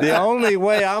 the only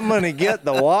way I'm going to get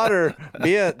the water,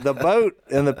 the boat,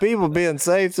 and the people being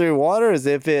saved through water is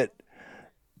if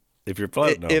you're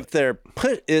floating,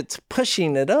 it's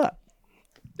pushing it up.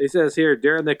 It says here,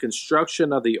 during the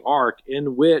construction of the ark,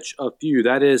 in which a few,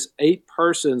 that is 8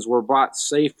 persons, were brought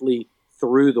safely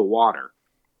through the water.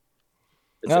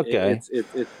 Okay.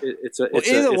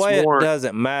 Either way, it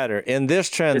doesn't matter. In this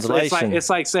translation, it's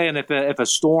like saying if a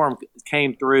storm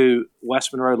came through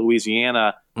West Monroe,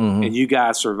 Louisiana, and you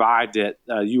guys survived it,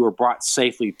 you were brought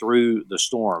safely through the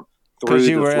storm, through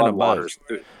the floodwaters.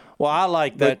 Well, I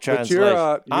like that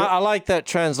translation. I like that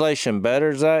translation better.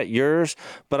 Is that yours?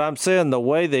 But I'm saying the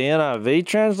way the NIV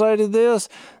translated this,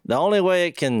 the only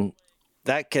way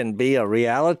that can be a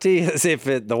reality is if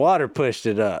the water pushed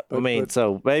it up.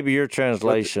 So maybe your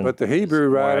translation. But the Hebrew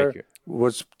writer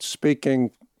was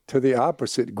speaking to the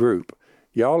opposite group.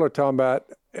 Y'all are talking about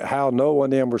how Noah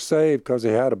and them were saved because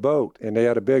they had a boat and they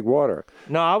had a big water.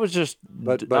 No, I was just.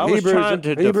 But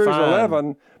Hebrews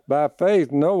 11, by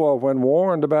faith, Noah, when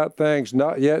warned about things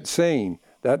not yet seen,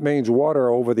 that means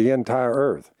water over the entire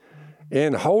earth,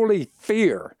 in holy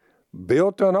fear,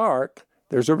 built an ark.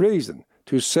 There's a reason.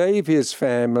 To save his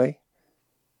family,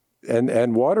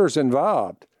 and water's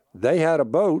involved. They had a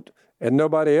boat, and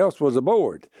nobody else was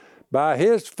aboard. By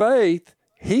his faith,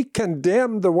 he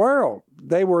condemned the world.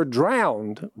 They were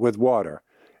drowned with water.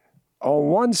 On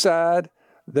one side,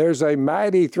 there's a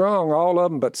mighty throng, all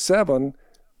of them but 7.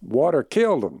 Water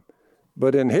killed them.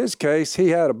 But in his case, he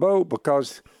had a boat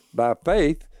because by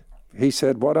faith, he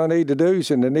said, what I need to do, he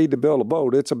said, I need to build a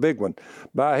boat. It's a big one.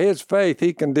 By his faith,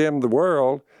 he condemned the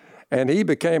world, and he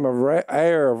became an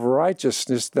heir of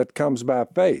righteousness that comes by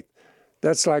faith.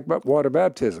 That's like water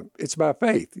baptism. It's by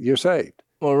faith. You're saved.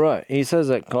 Well, right. He says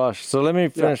that in Colossians. So let me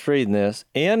finish reading this.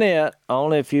 In it,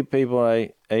 only a few people,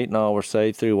 8 in all, were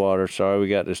saved through water. Sorry, we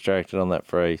got distracted on that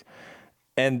phrase.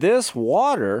 And this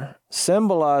water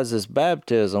symbolizes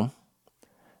baptism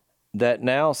that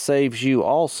now saves you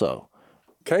also.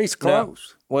 Case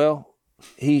closed. Now, well,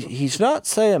 he's not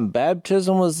saying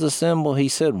baptism was the symbol. He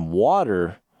said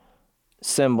water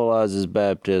symbolizes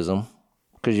baptism,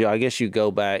 because I guess you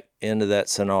go back into that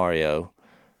scenario.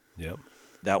 Yep.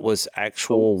 That was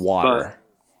actual water.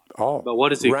 But what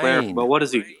does he clarify? But what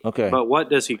does he? Okay. But what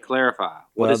does he clarify?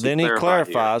 Then he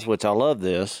clarifies, which I love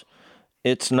this.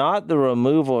 It's not the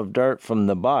removal of dirt from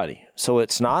the body, so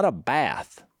it's not a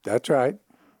bath. That's right.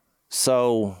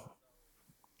 So,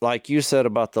 like you said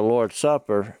about the Lord's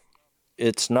Supper,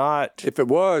 it's not. If it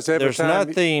was, there's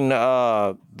nothing.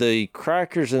 The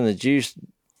crackers and the juice,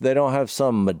 they don't have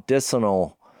some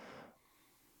medicinal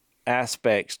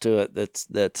aspects to it.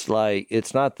 That's like,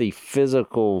 it's not the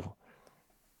physical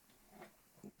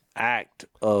act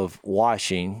of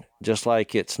washing, just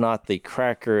like it's not the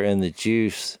cracker and the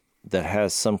juice that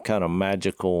has some kind of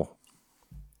magical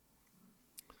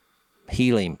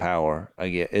healing power. I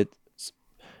get it.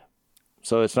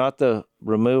 So it's not the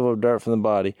removal of dirt from the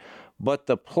body, but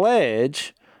the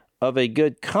pledge of a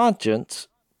good conscience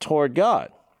toward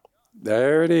God.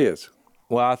 There it is.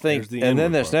 Well, I think, and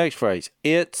then this next phrase,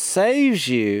 it saves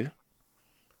you,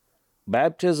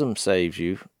 baptism saves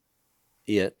you,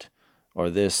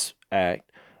 this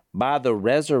act, by the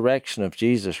resurrection of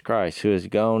Jesus Christ, who has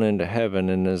gone into heaven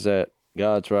and is at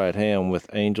God's right hand with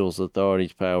angels,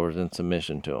 authorities, powers, and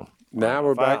submission to him. Now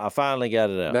we're back. I finally got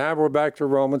it out. Now we're back to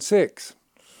Romans 6.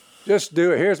 Just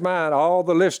do it. Here's mine. All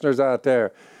the listeners out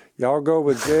there, y'all go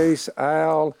with Jace,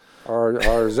 Al,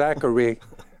 or Zachary,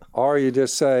 or you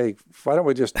just say, why don't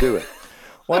we just do it?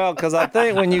 Well, because I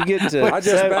think when you get to I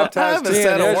just baptized 10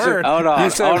 yesterday. Hold on, You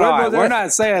say, hold when on. was We're that?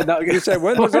 not saying no. You say,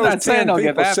 when was We're those not saying 10 don't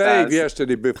get people saved baptized.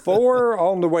 yesterday? Before,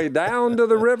 on the way down to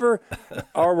the river?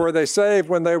 Or were they saved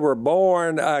when they were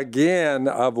born again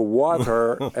of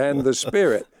water and the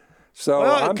Spirit? So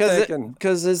I'm thinking...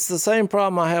 Because it's the same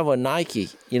problem I have with Nike.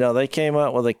 You know, they came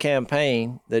out with a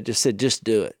campaign that just said, just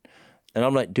do it. And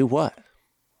I'm like, do what?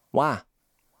 Why?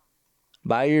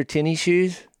 Buy your tennis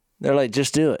shoes? They're like,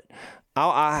 just do it.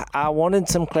 I wanted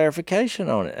some clarification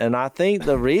on it. And I think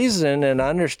the reason and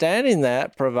understanding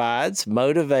that provides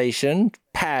motivation,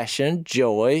 passion,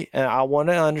 joy, and I want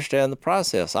to understand the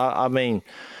process. I mean,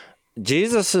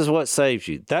 Jesus is what saves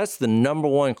you. That's the number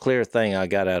one clear thing I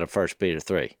got out of 1 Peter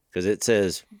 3, because it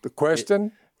says The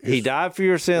question he died for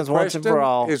your sins once and for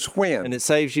all, is when. and it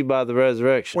saves you by the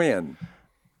resurrection. When?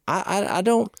 I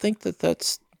don't think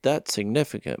that's that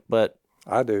significant, but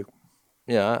I do.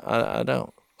 yeah, I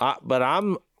don't.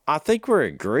 I think we're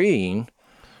agreeing.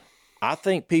 I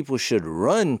think people should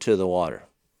run to the water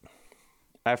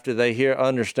after they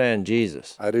understand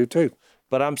Jesus. I do too.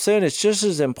 But I'm saying it's just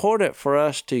as important for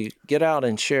us to get out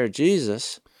and share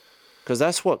Jesus, because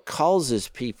that's what causes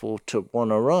people to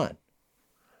want to run.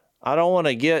 I don't want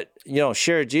to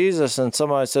share Jesus and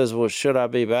somebody says, well, should I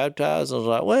be baptized? I was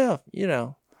like, well,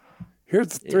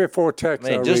 Here's the 3 or 4 texts I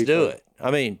mean, I'll just read do for you. it. I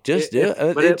mean, just do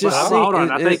it. But hold on.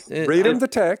 I think Read them the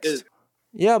text.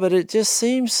 yeah, but it just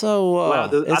seems so. I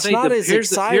it's think not as here's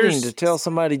the- exciting here's- to tell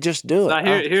somebody just do it. Now,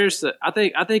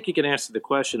 I think you can answer the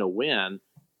question of when.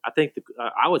 I think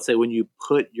I would say when you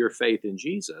put your faith in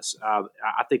Jesus. I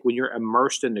think when you're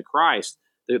immersed into Christ.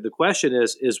 The question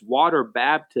is water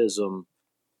baptism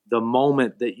the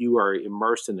moment that you are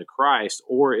immersed into Christ,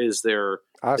 or is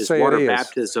water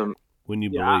baptism? When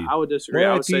you believe. I would disagree.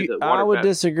 Well, I would say that water I would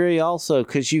disagree also,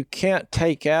 because you can't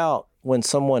take out when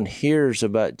someone hears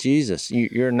about Jesus.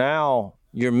 You're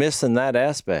missing that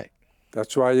aspect.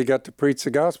 That's why you got to preach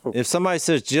the gospel. If somebody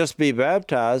says just be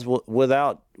baptized,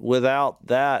 without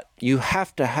that, you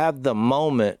have to have the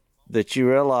moment that you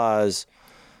realize,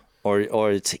 or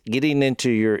it's getting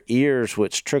into your ears,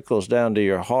 which trickles down to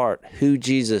your heart, who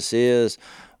Jesus is,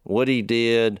 what he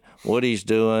did, what he's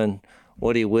doing,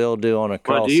 what he will do on a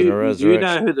cross and a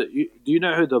resurrection. Do you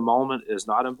know who the moment is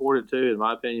not important to? In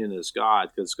my opinion, is God,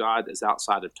 because God is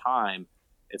outside of time.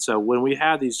 And so when we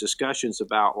have these discussions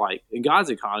about, like, in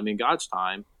God's economy, in God's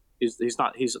time, he's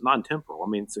non-temporal. I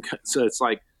mean, so it's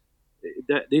like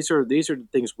that. These are the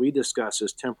things we discuss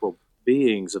as temporal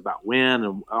beings about when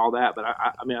and all that. But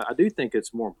I do think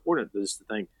it's more important is to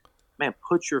think, man,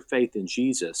 put your faith in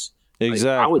Jesus.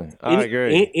 Exactly. I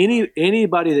agree.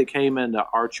 Anybody that came into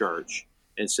our church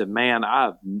and said, man,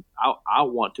 I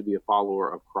want to be a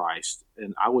follower of Christ,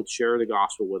 and I would share the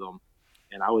gospel with them.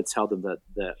 And I would tell them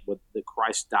that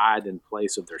Christ died in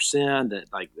place of their sin, that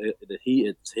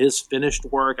it's his finished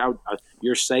work.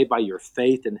 You're saved by your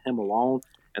faith in him alone.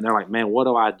 And they're like, man, what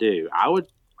do I do? I would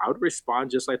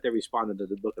respond just like they responded to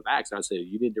the book of Acts. I'd say,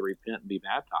 you need to repent and be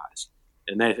baptized.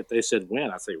 And if they said when,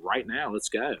 I'd say, right now, let's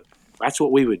go. That's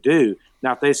what we would do.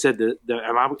 Now, if they said,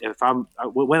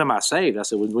 when am I saved? I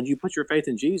said, when you put your faith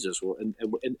in Jesus. Well, and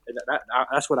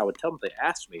that's what I would tell them if they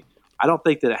asked me. I don't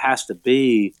think that it has to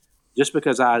be just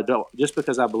because I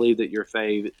believe that you're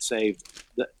saved.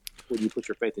 That when you put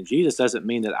your faith in Jesus doesn't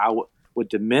mean that I would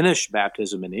diminish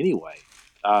baptism in any way.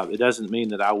 It doesn't mean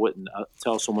that I wouldn't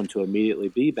tell someone to immediately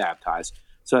be baptized.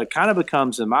 So it kind of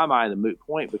becomes, in my mind, a moot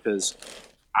point, because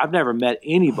I've never met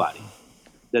anybody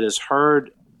that has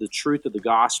heard the truth of the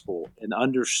gospel and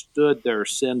understood their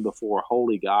sin before a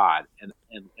holy God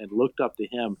and looked up to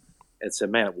him and said,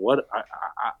 man, what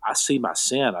I see my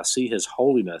sin. I see his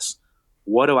holiness.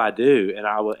 What do I do?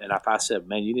 And if I said,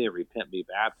 man, you need to repent and be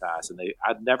baptized. And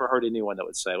I'd never heard anyone that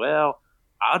would say, well,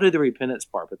 I'll do the repentance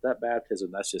part, but that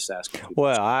baptism, that's just asking.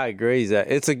 Well, I agree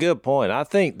that it's a good point. I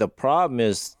think the problem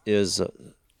is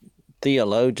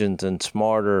theologians and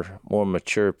smarter, more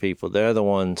mature people. They're the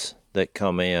ones that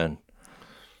come in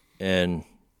and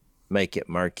make it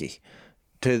murky.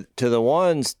 To the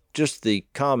ones, just the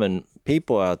common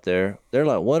people out there, they're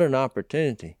like, what an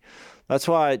opportunity. That's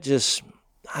why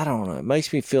I don't know, it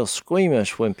makes me feel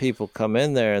squeamish when people come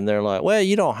in there and they're like, well,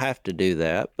 you don't have to do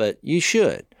that, but you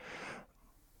should.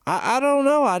 I don't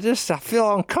know. I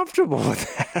feel uncomfortable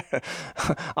with that.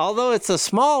 Although it's a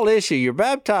small issue. You're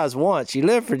baptized once. You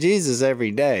live for Jesus every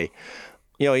day.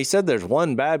 He said there's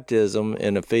one baptism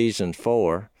in Ephesians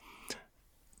 4.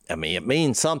 I mean, it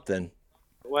means something.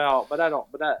 Well, but I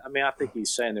mean, I think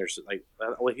he's saying there's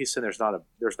there's not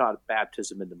a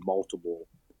baptism into multiple,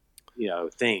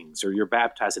 things, or you're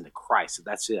baptized into Christ.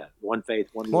 That's it. One faith,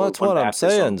 one Lord. Well, that's one what baptism.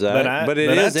 I'm saying, Zach. But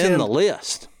it is in the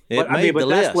list.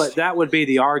 That would be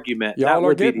the argument. Y'all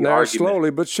are getting there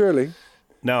slowly but surely.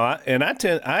 No,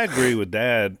 I agree with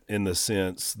Dad in the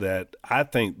sense that I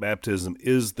think baptism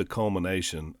is the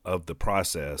culmination of the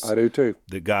process. I do too.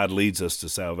 That God leads us to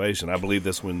salvation. I believe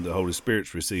that's when the Holy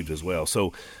Spirit's received as well.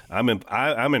 So I'm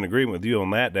in agreement with you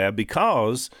on that, Dad,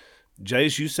 because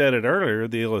Jace, you said it earlier,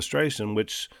 the illustration,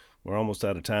 which we're almost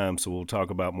out of time, so we'll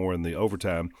talk about more in the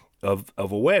overtime, of a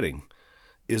wedding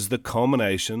is the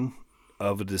culmination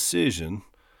of a decision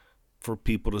for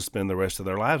people to spend the rest of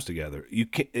their lives together.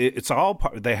 It's all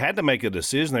part. They had to make a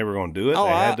decision they were going to do it. Oh,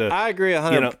 I agree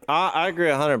 100. I agree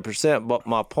 100%. But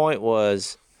my point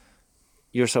was,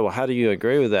 you're so. Well, how do you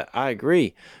agree with that? I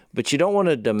agree, but you don't want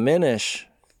to diminish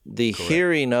the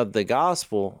hearing of the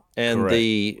gospel and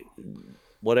the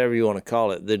whatever you want to call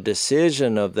it, the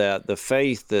decision of that, the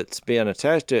faith that's being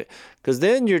attached to it, because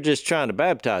then you're just trying to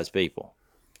baptize people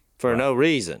for no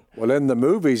reason. Well, in the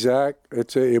movie, Zach,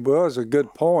 it was a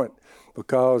good point.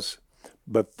 Because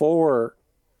before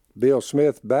Bill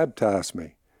Smith baptized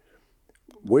me,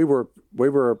 we were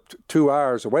 2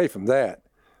 hours away from that.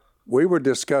 We were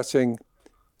discussing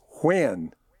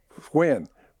when,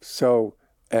 so,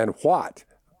 and what.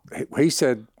 He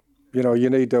said, you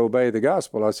need to obey the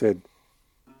gospel. I said,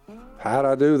 how'd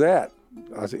I do that?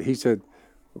 He said,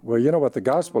 well, you know what the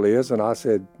gospel is? And I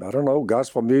said, I don't know,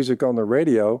 gospel music on the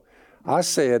radio. I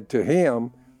said to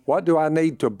him, what do I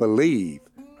need to believe?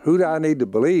 Who do I need to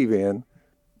believe in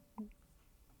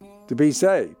to be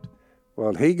saved?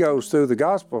 Well, he goes through the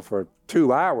gospel for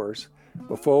 2 hours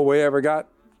before we ever got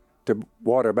to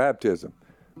water baptism.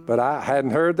 But I hadn't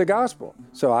heard the gospel.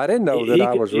 So I didn't know that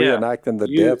I was reenacting the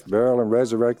death, burial, and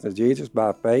resurrection of Jesus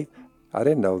by faith. I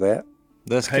didn't know that.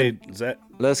 Let's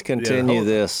continue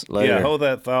this later. Yeah, hold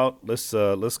that thought. Let's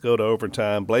go to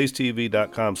overtime.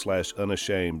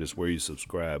 BlazeTV.com/unashamed is where you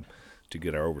subscribe to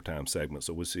get our overtime segment.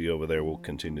 So we'll see you over there. We'll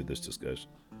continue this discussion.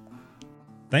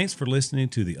 Thanks for listening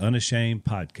to the Unashamed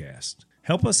podcast.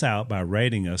 Help us out by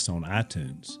rating us on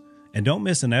iTunes. And don't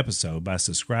miss an episode by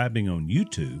subscribing on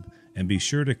YouTube, and be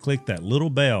sure to click that little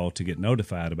bell to get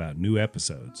notified about new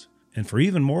episodes. And for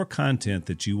even more content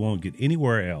that you won't get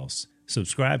anywhere else,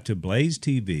 subscribe to Blaze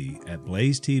TV at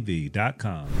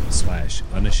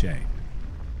blazetv.com/unashamed.